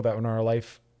other people that are in our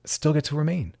life still get to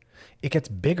remain. It gets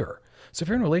bigger. So if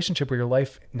you're in a relationship where your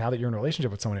life, now that you're in a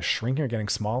relationship with someone, is shrinking or getting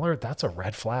smaller, that's a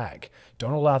red flag.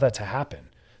 Don't allow that to happen.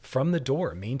 From the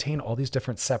door, maintain all these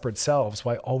different separate selves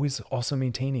while always also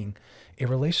maintaining a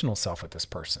relational self with this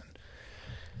person.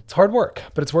 It's hard work,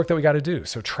 but it's work that we got to do.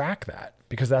 So track that,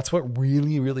 because that's what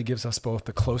really, really gives us both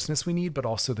the closeness we need, but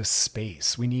also the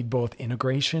space. We need both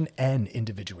integration and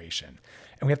individuation.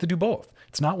 And we have to do both.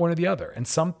 It's not one or the other. And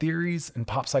some theories in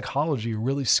pop psychology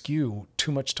really skew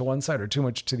too much to one side or too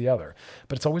much to the other,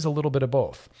 but it's always a little bit of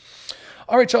both.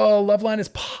 All right, y'all. Loveline is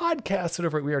podcasted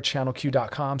over at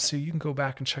wearechannelq.com, so you can go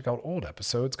back and check out old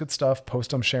episodes. Good stuff. Post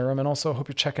them, share them. And also hope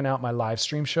you're checking out my live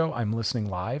stream show. I'm listening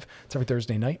live. It's every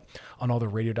Thursday night on all the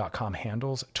radio.com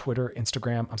handles, Twitter,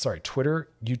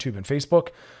 YouTube, and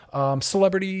Facebook.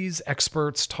 Celebrities,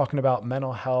 experts talking about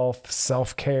mental health,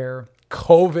 self-care,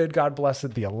 COVID, God bless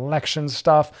it, the election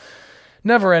stuff.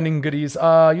 Never-ending goodies.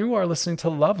 You are listening to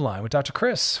Loveline with Dr.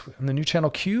 Chris on the new channel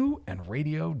Q and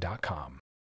radio.com.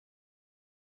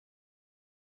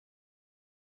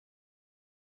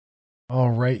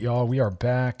 All right, y'all, we are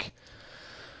back.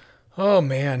 Oh,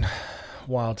 man.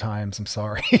 Wild times. I'm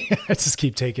sorry. I just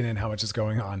keep taking in how much is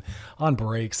going on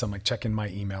breaks. I'm like checking my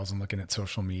emails and looking at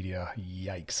social media.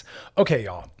 Yikes. Okay,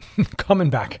 y'all,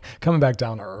 coming back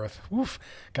down to earth. Oof.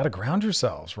 Got to ground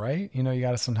yourselves, right? You know, you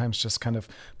got to sometimes just kind of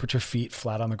put your feet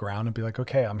flat on the ground and be like,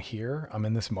 okay, I'm here. I'm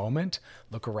in this moment.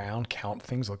 Look around, count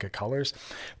things, look at colors.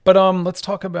 But let's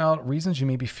talk about reasons you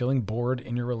may be feeling bored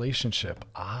in your relationship.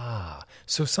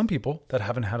 So some people that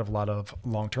haven't had a lot of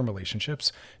long-term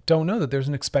relationships don't know that there's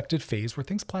an expected phase where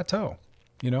things plateau.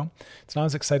 You know, it's not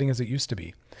as exciting as it used to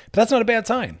be, but that's not a bad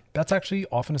sign. That's actually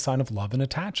often a sign of love and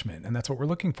attachment. And that's what we're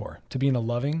looking for, to be in a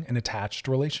loving and attached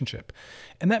relationship.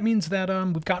 And that means that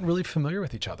we've gotten really familiar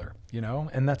with each other, you know,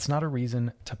 and that's not a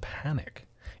reason to panic.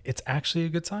 It's actually a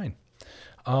good sign.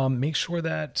 Make sure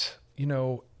that, you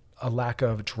know, a lack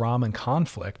of drama and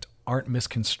conflict aren't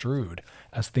misconstrued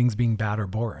as things being bad or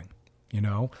boring. You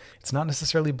know, it's not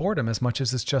necessarily boredom as much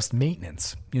as it's just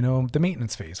maintenance, you know, the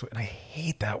maintenance phase. And I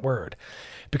hate that word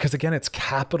because, again, it's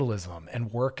capitalism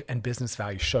and work and business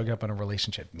value showing up in a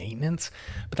relationship. Maintenance.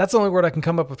 But that's the only word I can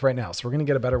come up with right now. So we're going to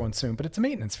get a better one soon. But it's a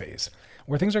maintenance phase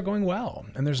where things are going well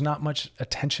and there's not much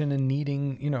attention and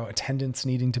needing, you know, attendance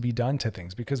needing to be done to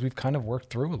things because we've kind of worked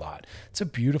through a lot. It's a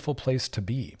beautiful place to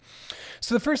be.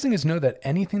 So the first thing is know that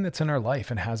anything that's in our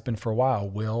life and has been for a while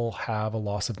will have a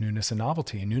loss of newness and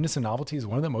novelty. And newness and novelty is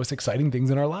one of the most exciting things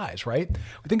in our lives, right?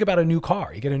 We think about a new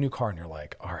car. You get a new car and you're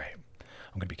like, all right,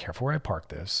 I'm going to be careful where I park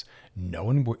this. No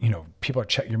one, you know, people are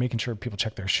you're making sure people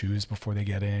check their shoes before they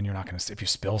get in. You're not going to, if you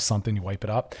spill something, you wipe it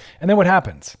up. And then what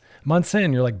happens? Months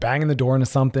in, you're like banging the door into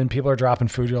something. People are dropping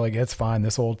food. You're like, it's fine,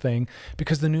 this old thing,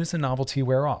 because the newness and novelty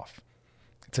wear off.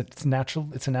 It's a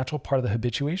natural part of the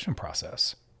habituation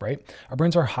process, right? Our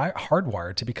brains are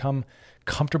hardwired to become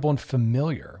comfortable and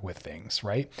familiar with things,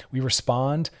 right? We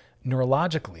respond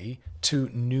neurologically to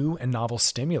new and novel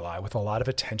stimuli with a lot of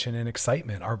attention and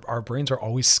excitement. Our brains are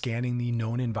always scanning the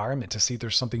known environment to see if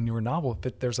there's something new or novel,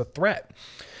 if there's a threat.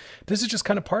 This is just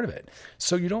kind of part of it.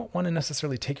 So you don't want to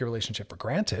necessarily take your relationship for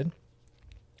granted.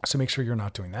 So make sure you're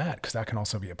not doing that, because that can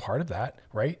also be a part of that,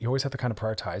 right? You always have to kind of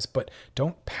prioritize, but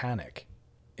don't panic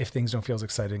if things don't feel as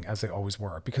exciting as they always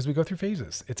were, because we go through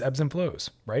phases. It's ebbs and flows,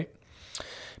 right?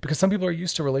 Because some people are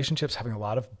used to relationships having a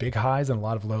lot of big highs and a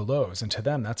lot of low lows. And to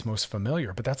them, that's most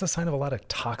familiar. But that's a sign of a lot of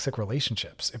toxic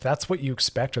relationships. If that's what you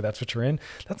expect or that's what you're in,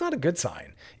 that's not a good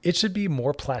sign. It should be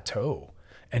more plateau.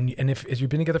 And if you've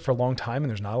been together for a long time and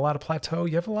there's not a lot of plateau,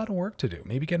 you have a lot of work to do.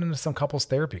 Maybe get into some couples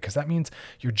therapy, because that means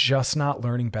you're just not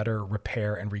learning better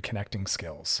repair and reconnecting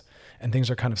skills. And things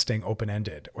are kind of staying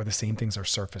open-ended, or the same things are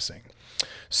surfacing.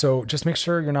 So just make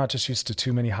sure you're not just used to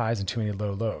too many highs and too many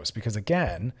low lows, because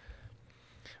again,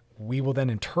 we will then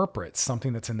interpret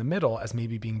something that's in the middle as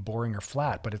maybe being boring or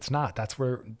flat, but it's not. That's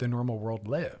where the normal world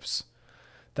lives.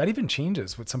 That even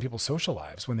changes with some people's social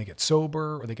lives when they get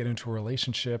sober or they get into a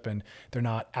relationship and they're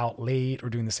not out late or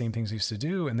doing the same things they used to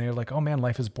do. And they're like, oh man,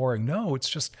 life is boring. No, it's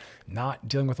just not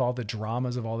dealing with all the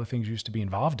dramas of all the things you used to be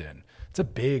involved in. It's a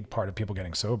big part of people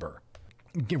getting sober.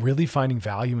 Really finding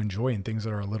value and joy in things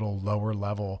that are a little lower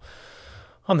level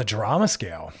on the drama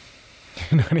scale.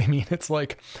 You know what I mean? It's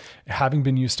like having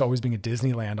been used to always being at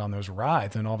Disneyland on those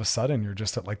rides, and all of a sudden you're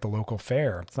just at like the local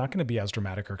fair. It's not going to be as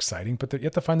dramatic or exciting, but you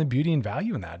have to find the beauty and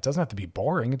value in that. It doesn't have to be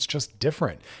boring. It's just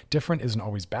different. Different isn't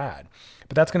always bad,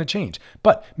 but that's going to change.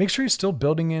 But make sure you're still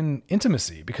building in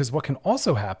intimacy, because what can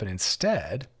also happen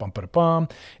instead,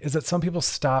 is that some people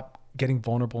stop getting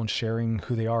vulnerable and sharing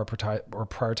who they are or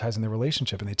prioritizing their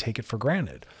relationship, and they take it for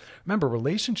granted. Remember,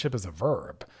 relationship is a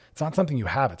verb. It's not something you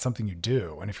have, it's something you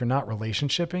do. And if you're not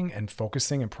relationshiping and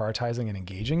focusing and prioritizing and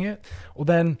engaging it, well,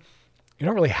 then you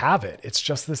don't really have it. It's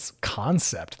just this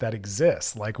concept that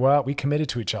exists. Like, well, we committed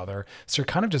to each other. So you're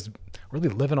kind of just really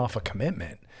living off a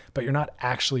commitment, but you're not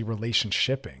actually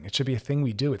relationshiping. It should be a thing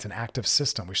we do. It's an active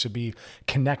system. We should be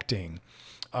connecting,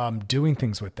 doing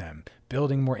things with them,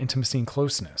 building more intimacy and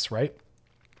closeness, right?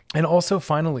 And also,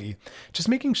 finally, just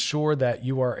making sure that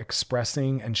you are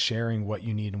expressing and sharing what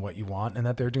you need and what you want, and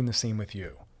that they're doing the same with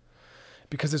you.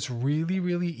 Because it's really,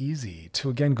 really easy to,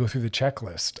 again, go through the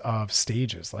checklist of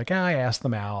stages. Like, I asked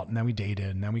them out, and then we dated,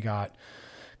 and then we got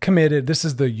committed. This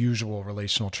is the usual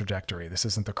relational trajectory. This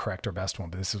isn't the correct or best one,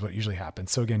 but this is what usually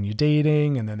happens. So again, you're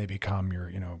dating, and then they become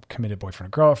your, committed boyfriend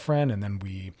or girlfriend. And then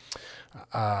we,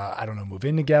 move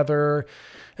in together.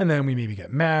 And then we maybe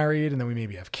get married, and then we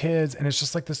maybe have kids. And it's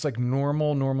just like this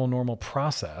normal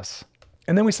process.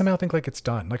 And then we somehow think like it's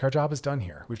done. Like our job is done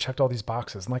here. We've checked all these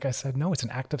boxes. And like I said, no, it's an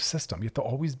active system. You have to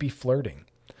always be flirting.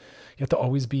 You have to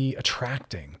always be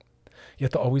attracting. You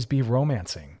have to always be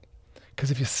romancing.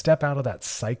 Because if you step out of that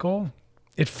cycle,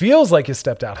 it feels like you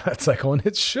stepped out of that cycle, and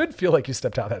it should feel like you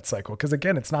stepped out of that cycle. Because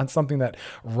again, it's not something that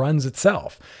runs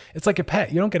itself. It's like a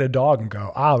pet. You don't get a dog and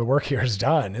go, the work here is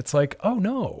done. It's like, oh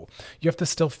no, you have to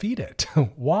still feed it,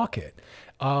 walk it,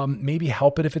 maybe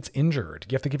help it if it's injured.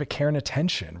 You have to give it care and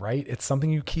attention, right? It's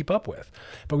something you keep up with.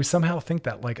 But we somehow think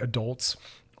that like adults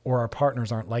or our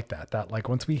partners aren't like that. That like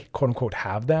once we quote unquote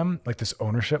have them, like this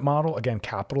ownership model, again,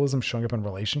 capitalism showing up in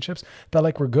relationships, that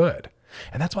like we're good.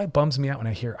 And that's why it bums me out when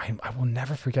I hear, I will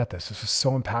never forget this. This was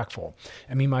so impactful.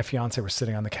 And me and my fiance were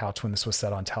sitting on the couch when this was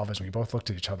said on television. We both looked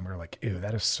at each other and we were like, ew,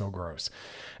 that is so gross.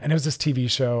 And it was this TV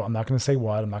show. I'm not going to say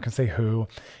what, I'm not going to say who.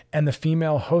 And the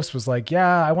female host was like,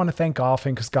 yeah, I want to thank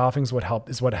golfing because golfing is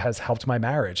what has helped my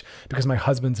marriage because my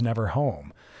husband's never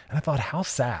home. And I thought, how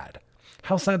sad.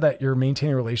 How sad that you're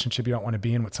maintaining a relationship you don't want to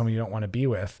be in with someone you don't want to be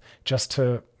with just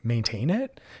to maintain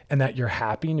it, and that you're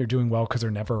happy and you're doing well because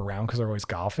they're never around because they're always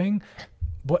golfing.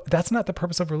 But that's not the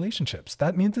purpose of relationships.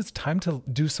 That means it's time to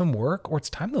do some work or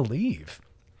it's time to leave.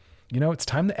 It's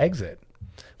time to exit.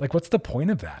 Like, what's the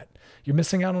point of that? You're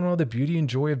missing out on all the beauty and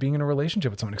joy of being in a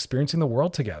relationship with someone, experiencing the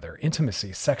world together,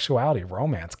 intimacy, sexuality,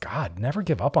 romance. God, never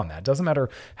give up on that. It doesn't matter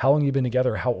how long you've been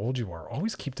together or how old you are.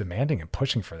 Always keep demanding and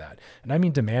pushing for that. And I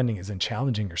mean demanding is in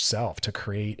challenging yourself to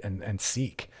create and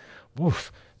seek.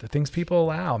 Woof. The things people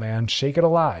allow, man, shake it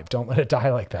alive. Don't let it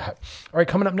die like that. All right,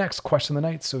 coming up next, question of the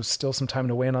night. So still some time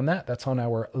to weigh in on that. That's on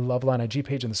our Loveline IG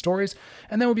page in the stories.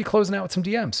 And then we'll be closing out with some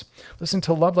DMs. Listen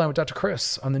to Loveline with Dr.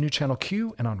 Chris on the new channel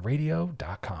Q and on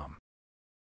radio.com.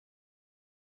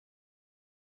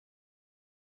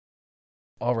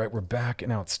 All right, we're back, and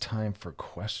now it's time for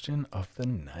question of the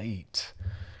night.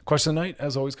 Question of the night,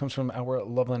 as always, comes from our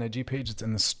Loveline IG page. It's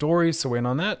in the stories, so waiting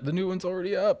on that. The new one's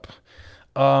already up.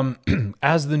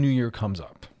 As the new year comes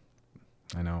up,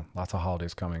 I know lots of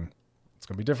holidays coming. It's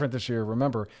going to be different this year.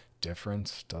 Remember,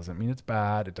 different doesn't mean it's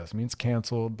bad. It doesn't mean it's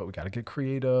canceled, but we got to get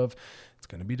creative. It's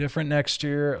going to be different next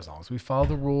year as long as we follow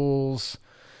the rules.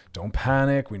 Don't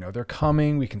panic. We know they're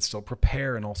coming. We can still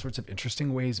prepare in all sorts of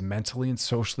interesting ways, mentally and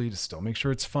socially, to still make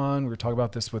sure it's fun. We were talking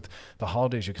about this with the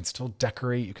holidays. You can still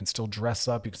decorate. You can still dress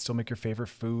up. You can still make your favorite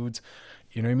foods.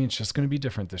 You know what I mean? It's just going to be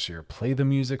different this year. Play the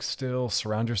music still.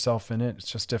 Surround yourself in it.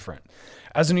 It's just different.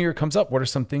 As the new year comes up, what are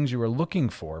some things you are looking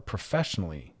for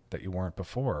professionally that you weren't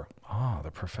before?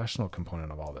 The professional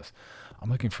component of all this. I'm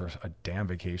looking for a damn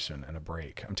vacation and a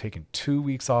break. I'm taking 2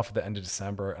 weeks off at the end of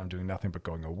December. I'm doing nothing but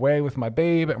going away with my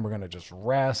babe, and we're going to just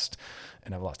rest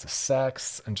and have lots of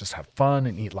sex and just have fun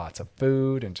and eat lots of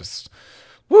food and just,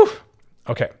 woo.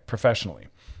 Okay, professionally.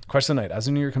 Question of the night. As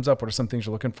the new year comes up, what are some things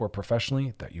you're looking for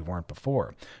professionally that you weren't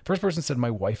before? First person said,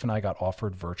 my wife and I got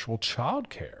offered virtual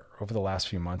childcare over the last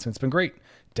few months, and it's been great.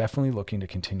 Definitely looking to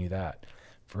continue that.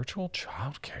 Virtual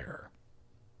childcare.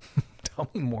 Tell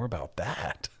me more about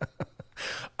that.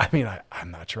 I mean,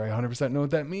 I'm not sure I 100% know what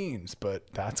that means,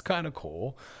 but that's kind of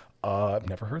cool. I've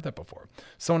never heard that before.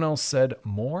 Someone else said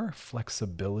more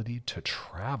flexibility to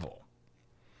travel.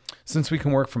 Since we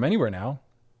can work from anywhere now,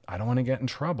 I don't want to get in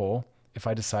trouble if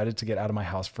I decided to get out of my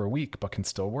house for a week, but can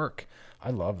still work.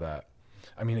 I love that.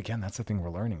 I mean, again, that's the thing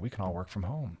we're learning. We can all work from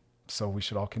home. So we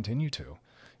should all continue to.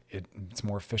 It's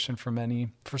more efficient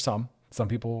for some. Some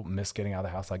people miss getting out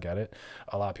of the house. I get it.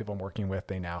 A lot of people I'm working with,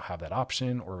 they now have that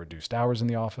option or reduced hours in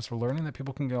the office. We're learning that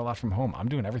people can get a lot from home. I'm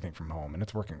doing everything from home and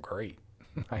it's working great.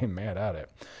 I am mad at it.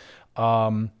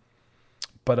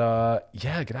 But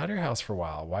yeah, get out of your house for a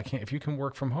while. Why can't, if you can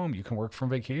work from home, you can work from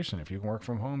vacation. If you can work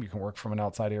from home, you can work from an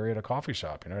outside area at a coffee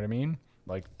shop. You know what I mean?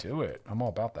 Like, do it. I'm all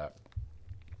about that.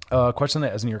 Question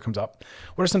that as the year comes up.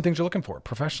 What are some things you're looking for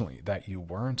professionally that you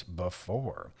weren't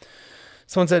before?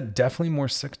 Someone said, definitely more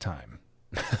sick time.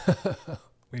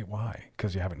 Wait, why?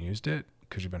 Because you haven't used it?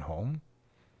 Because you've been home?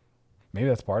 Maybe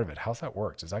that's part of it. How's that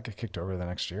work? Does that get kicked over the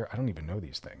next year? I don't even know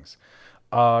these things.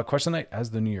 Question night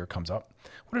as the new year comes up.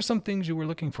 What are some things you were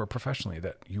looking for professionally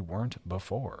that you weren't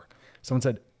before? Someone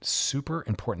said, super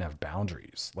important to have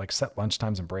boundaries, like set lunch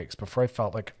times and breaks. Before I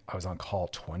felt like I was on call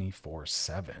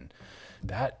 24/7.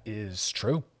 That is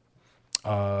true.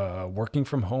 Working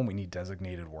from home, we need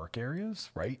designated work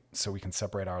areas, right? So we can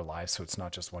separate our lives so it's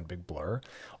not just one big blur.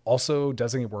 Also,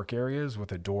 designated work areas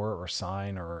with a door or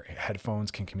sign or headphones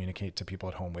can communicate to people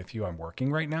at home with you. I'm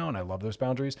working right now and I love those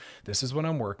boundaries. This is when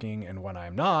I'm working, and when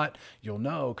I'm not, you'll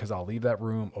know because I'll leave that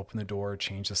room, open the door,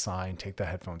 change the sign, take the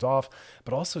headphones off.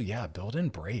 But also, yeah, build in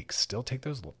breaks. Still take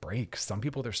those breaks. Some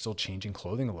people, they're still changing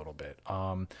clothing a little bit.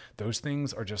 Those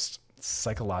things are just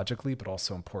psychologically, but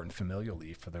also important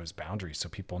familially for those boundaries. So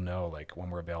people know like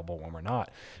when we're available, when we're not,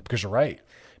 because you're right.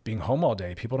 Being home all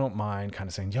day, people don't mind kind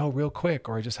of saying, yo, real quick,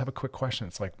 or I just have a quick question.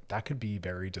 It's like, that could be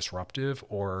very disruptive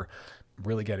or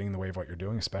really getting in the way of what you're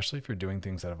doing, especially if you're doing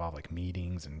things that involve like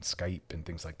meetings and Skype and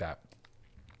things like that.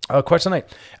 Question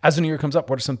night. As the new year comes up,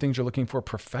 what are some things you're looking for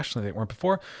professionally that weren't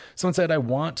before? Someone said, I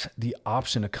want the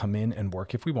option to come in and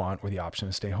work if we want, or the option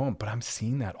to stay home. But I'm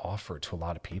seeing that offered to a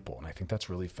lot of people, and I think that's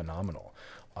really phenomenal.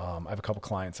 I have a couple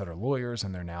clients that are lawyers,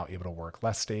 and they're now able to work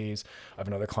less days. I have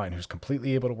another client who's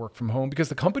completely able to work from home because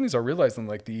the companies are realizing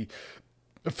like the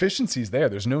efficiencies there.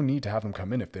 There's no need to have them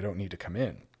come in if they don't need to come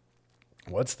in.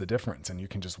 What's the difference? And you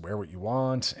can just wear what you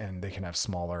want, and they can have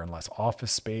smaller and less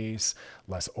office space,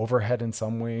 less overhead in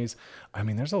some ways. I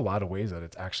mean, there's a lot of ways that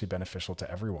it's actually beneficial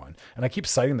to everyone. And I keep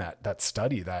citing that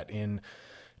study that in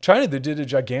China, they did a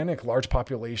gigantic, large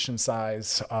population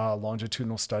size,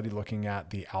 longitudinal study looking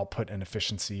at the output and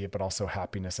efficiency, but also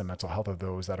happiness and mental health of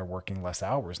those that are working less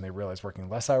hours. And they realized working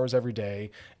less hours every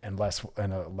day and like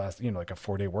a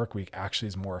 4-day work week actually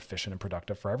is more efficient and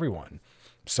productive for everyone.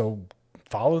 So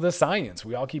follow the science.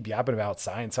 We all keep yapping about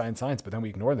science, but then we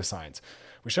ignore the science.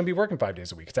 We shouldn't be working 5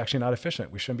 days a week. It's actually not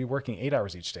efficient. We shouldn't be working 8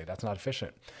 hours each day. That's not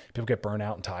efficient. People get burnt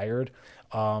out and tired.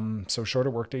 So shorter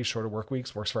work days, shorter work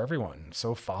weeks works for everyone.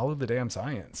 So follow the damn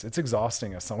science. It's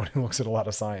exhausting as someone who looks at a lot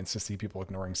of science to see people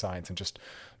ignoring science and just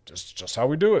how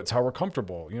we do it. It's how we're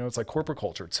comfortable. You know, it's like corporate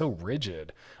culture. It's so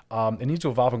rigid. It needs to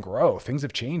evolve and grow. Things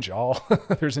have changed, y'all.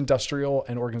 There's industrial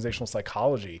and organizational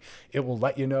psychology. It will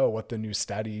let you know what the new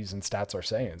studies and stats are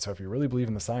saying. So if you really believe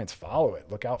in the science, follow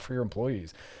it. Look out for your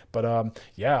employees. But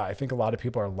yeah, I think a lot of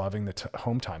people are loving the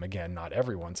home time. Again, not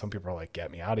everyone. Some people are like,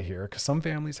 get me out of here. Because some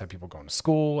families have people going to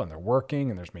school and they're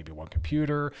working and there's maybe one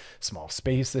computer, small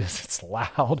spaces, it's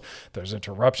loud, there's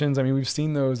interruptions. I mean, we've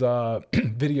seen those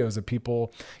videos of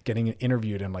people getting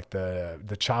interviewed and like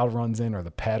the child runs in or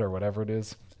the pet or whatever it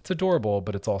is. It's adorable,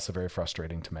 but it's also very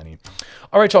frustrating to many.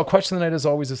 All right, y'all. Question of the night, as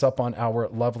always, is up on our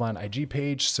Loveline IG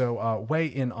page. So weigh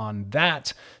in on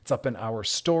that. It's up in our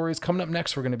stories. Coming up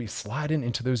next, we're going to be sliding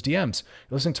into those DMs.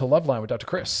 You're listening to Loveline with Dr.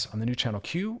 Chris on the new channel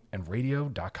Q and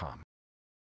radio.com.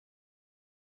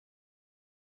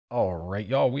 All right,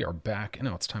 y'all. We are back, and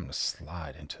now it's time to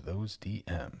slide into those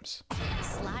DMs.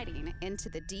 Sliding into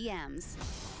the DMs.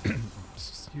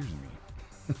 Excuse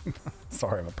me.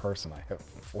 Sorry, I'm a person. I have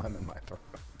phlegm in my throat.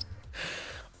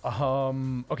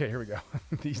 Okay, here we go.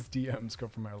 These DMs go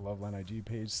from our Loveline IG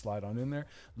page. Slide on in there.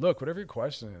 Look, whatever your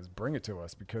question is, bring it to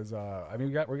us because I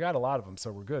mean we got a lot of them,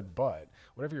 so we're good. But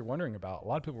whatever you're wondering about, a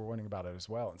lot of people are wondering about it as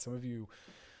well, and some of you,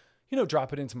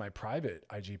 drop it into my private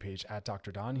IG page at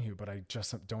Dr. Donahue, but I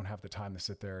just don't have the time to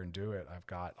sit there and do it. I've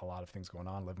got a lot of things going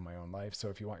on, living my own life. So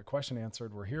if you want your question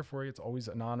answered, we're here for you. It's always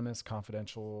anonymous,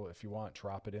 confidential. If you want,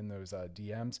 drop it in those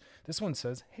DMs. This one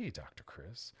says, hey, Dr.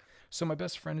 Chris. So my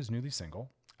best friend is newly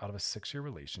single out of a 6-year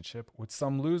relationship with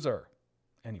some loser.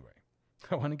 Anyway,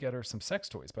 I want to get her some sex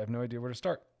toys, but I have no idea where to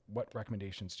start. What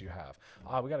recommendations do you have?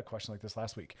 We got a question like this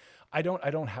last week. I don't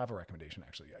have a recommendation,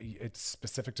 actually. It's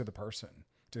specific to the person.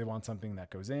 Do they want something that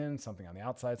goes in, something on the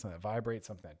outside, something that vibrates,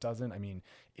 something that doesn't? I mean,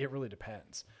 it really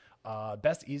depends.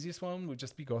 Best, easiest one would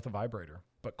just be go with a vibrator,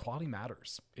 but quality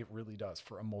matters. It really does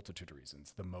for a multitude of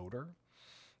reasons. The motor,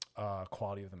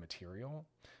 quality of the material,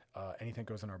 anything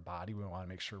that goes in our body, we want to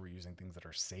make sure we're using things that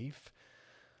are safe.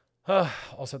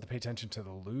 Also have to pay attention to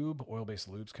the lube. Oil-based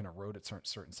lubes can erode at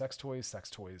certain sex toys. Sex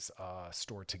toys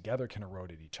stored together can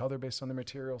erode at each other based on the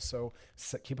material. So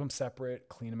keep them separate,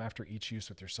 clean them after each use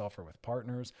with yourself or with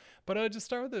partners. But just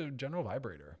start with a general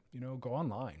vibrator. Go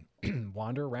online,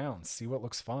 wander around, see what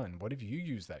looks fun. What have you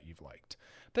used that you've liked?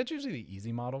 That's usually the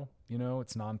easy model.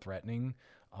 It's non-threatening.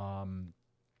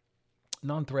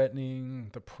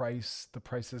 The price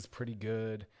is pretty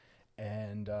good.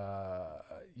 And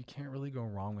you can't really go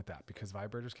wrong with that because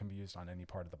vibrators can be used on any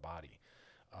part of the body,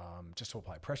 just to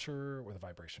apply pressure or the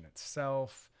vibration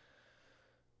itself.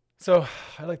 So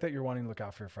I like that you're wanting to look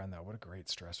out for your friend, though. What a great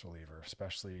stress reliever,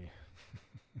 especially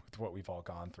with what we've all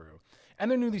gone through.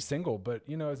 And they're newly single, but,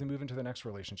 as they move into their next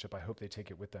relationship, I hope they take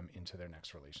it with them into their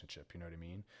next relationship. You know what I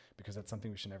mean? Because that's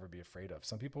something we should never be afraid of.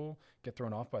 Some people get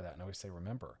thrown off by that. And I always say,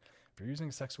 remember, if you're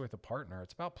using sex with a partner,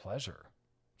 it's about pleasure.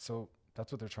 So that's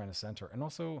what they're trying to center. And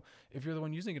also, if you're the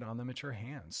one using it on them, it's your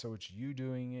hands. So it's you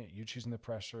doing it, you choosing the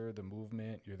pressure, the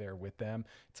movement, you're there with them.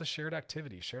 It's a shared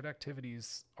activity. Shared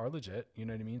activities are legit, you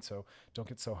know what I mean? So don't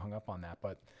get so hung up on that.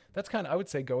 But that's I would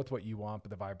say go with what you want,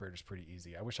 but the vibrator's pretty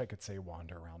easy. I wish I could say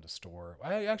wander around a store.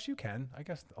 Actually, you can. I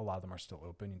guess a lot of them are still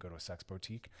open. You can go to a sex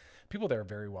boutique. People there are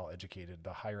very well educated.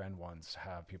 The higher end ones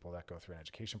have people that go through an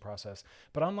education process.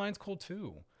 But online's cool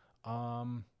too.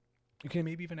 You can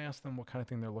maybe even ask them what kind of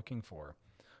thing they're looking for.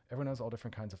 Everyone has all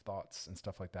different kinds of thoughts and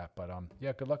stuff like that. But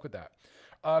yeah, good luck with that.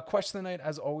 Question of the night,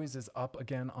 as always, is up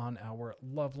again on our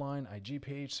Loveline IG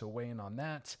page. So weigh in on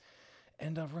that.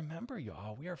 And remember,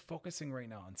 y'all, we are focusing right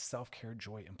now on self-care,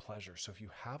 joy, and pleasure. So if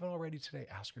you haven't already today,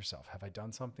 ask yourself, have I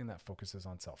done something that focuses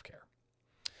on self-care?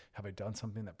 Have I done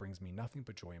something that brings me nothing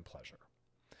but joy and pleasure?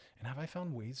 And have I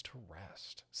found ways to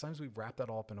rest? Sometimes we wrap that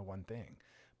all up into one thing,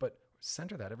 but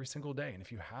center that every single day. And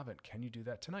if you haven't, can you do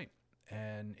that tonight?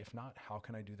 And if not, how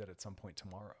can I do that at some point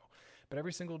tomorrow? But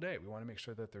every single day, we want to make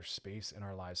sure that there's space in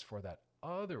our lives for that.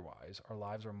 Otherwise, our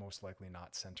lives are most likely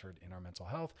not centered in our mental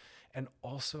health. And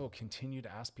also continue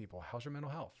to ask people, how's your mental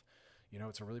health?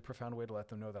 It's a really profound way to let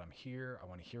them know that I'm here. I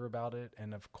want to hear about it.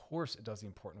 And of course, it does the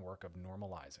important work of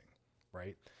normalizing.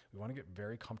 Right? We want to get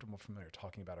very comfortable familiar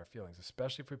talking about our feelings,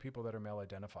 especially for people that are male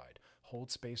identified.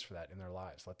 Hold space for that in their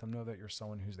lives. Let them know that you're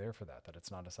someone who's there for that it's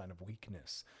not a sign of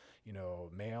weakness.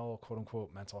 Male, quote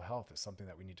unquote, mental health is something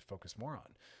that we need to focus more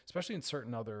on, especially in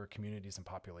certain other communities and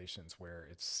populations where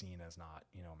it's seen as not,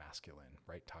 masculine,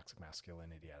 right? Toxic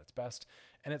masculinity at its best.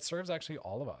 And it serves actually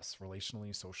all of us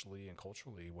relationally, socially, and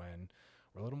culturally when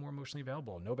we're a little more emotionally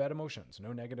available. No bad emotions,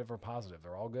 no negative or positive.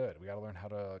 They're all good. We got to learn how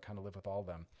to kind of live with all of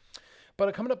them.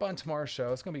 But coming up on tomorrow's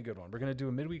show, it's going to be a good one. We're going to do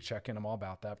a midweek check-in. I'm all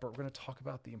about that. But we're going to talk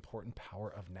about the important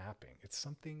power of napping. It's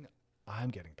something I'm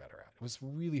getting better at. It was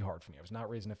really hard for me. I was not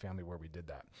raised in a family where we did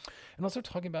that. And also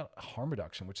talking about harm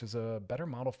reduction, which is a better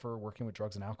model for working with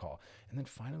drugs and alcohol. And then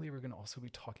finally, we're going to also be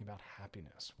talking about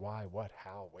happiness. Why, what,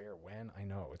 how, where, when. I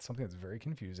know it's something that's very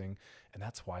confusing. And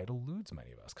that's why it eludes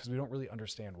many of us because we don't really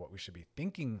understand what we should be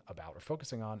thinking about or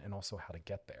focusing on and also how to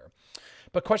get there.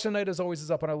 But question of the night, as always, is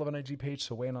up on our Love and IG page.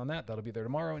 So weigh in on that. That'll be there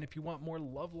tomorrow. And if you want more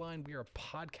Loveline, we are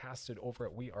podcasted over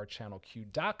at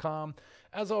wearechannelq.com.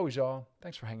 As always, y'all,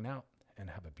 thanks for hanging out. And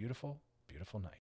have a beautiful, beautiful night.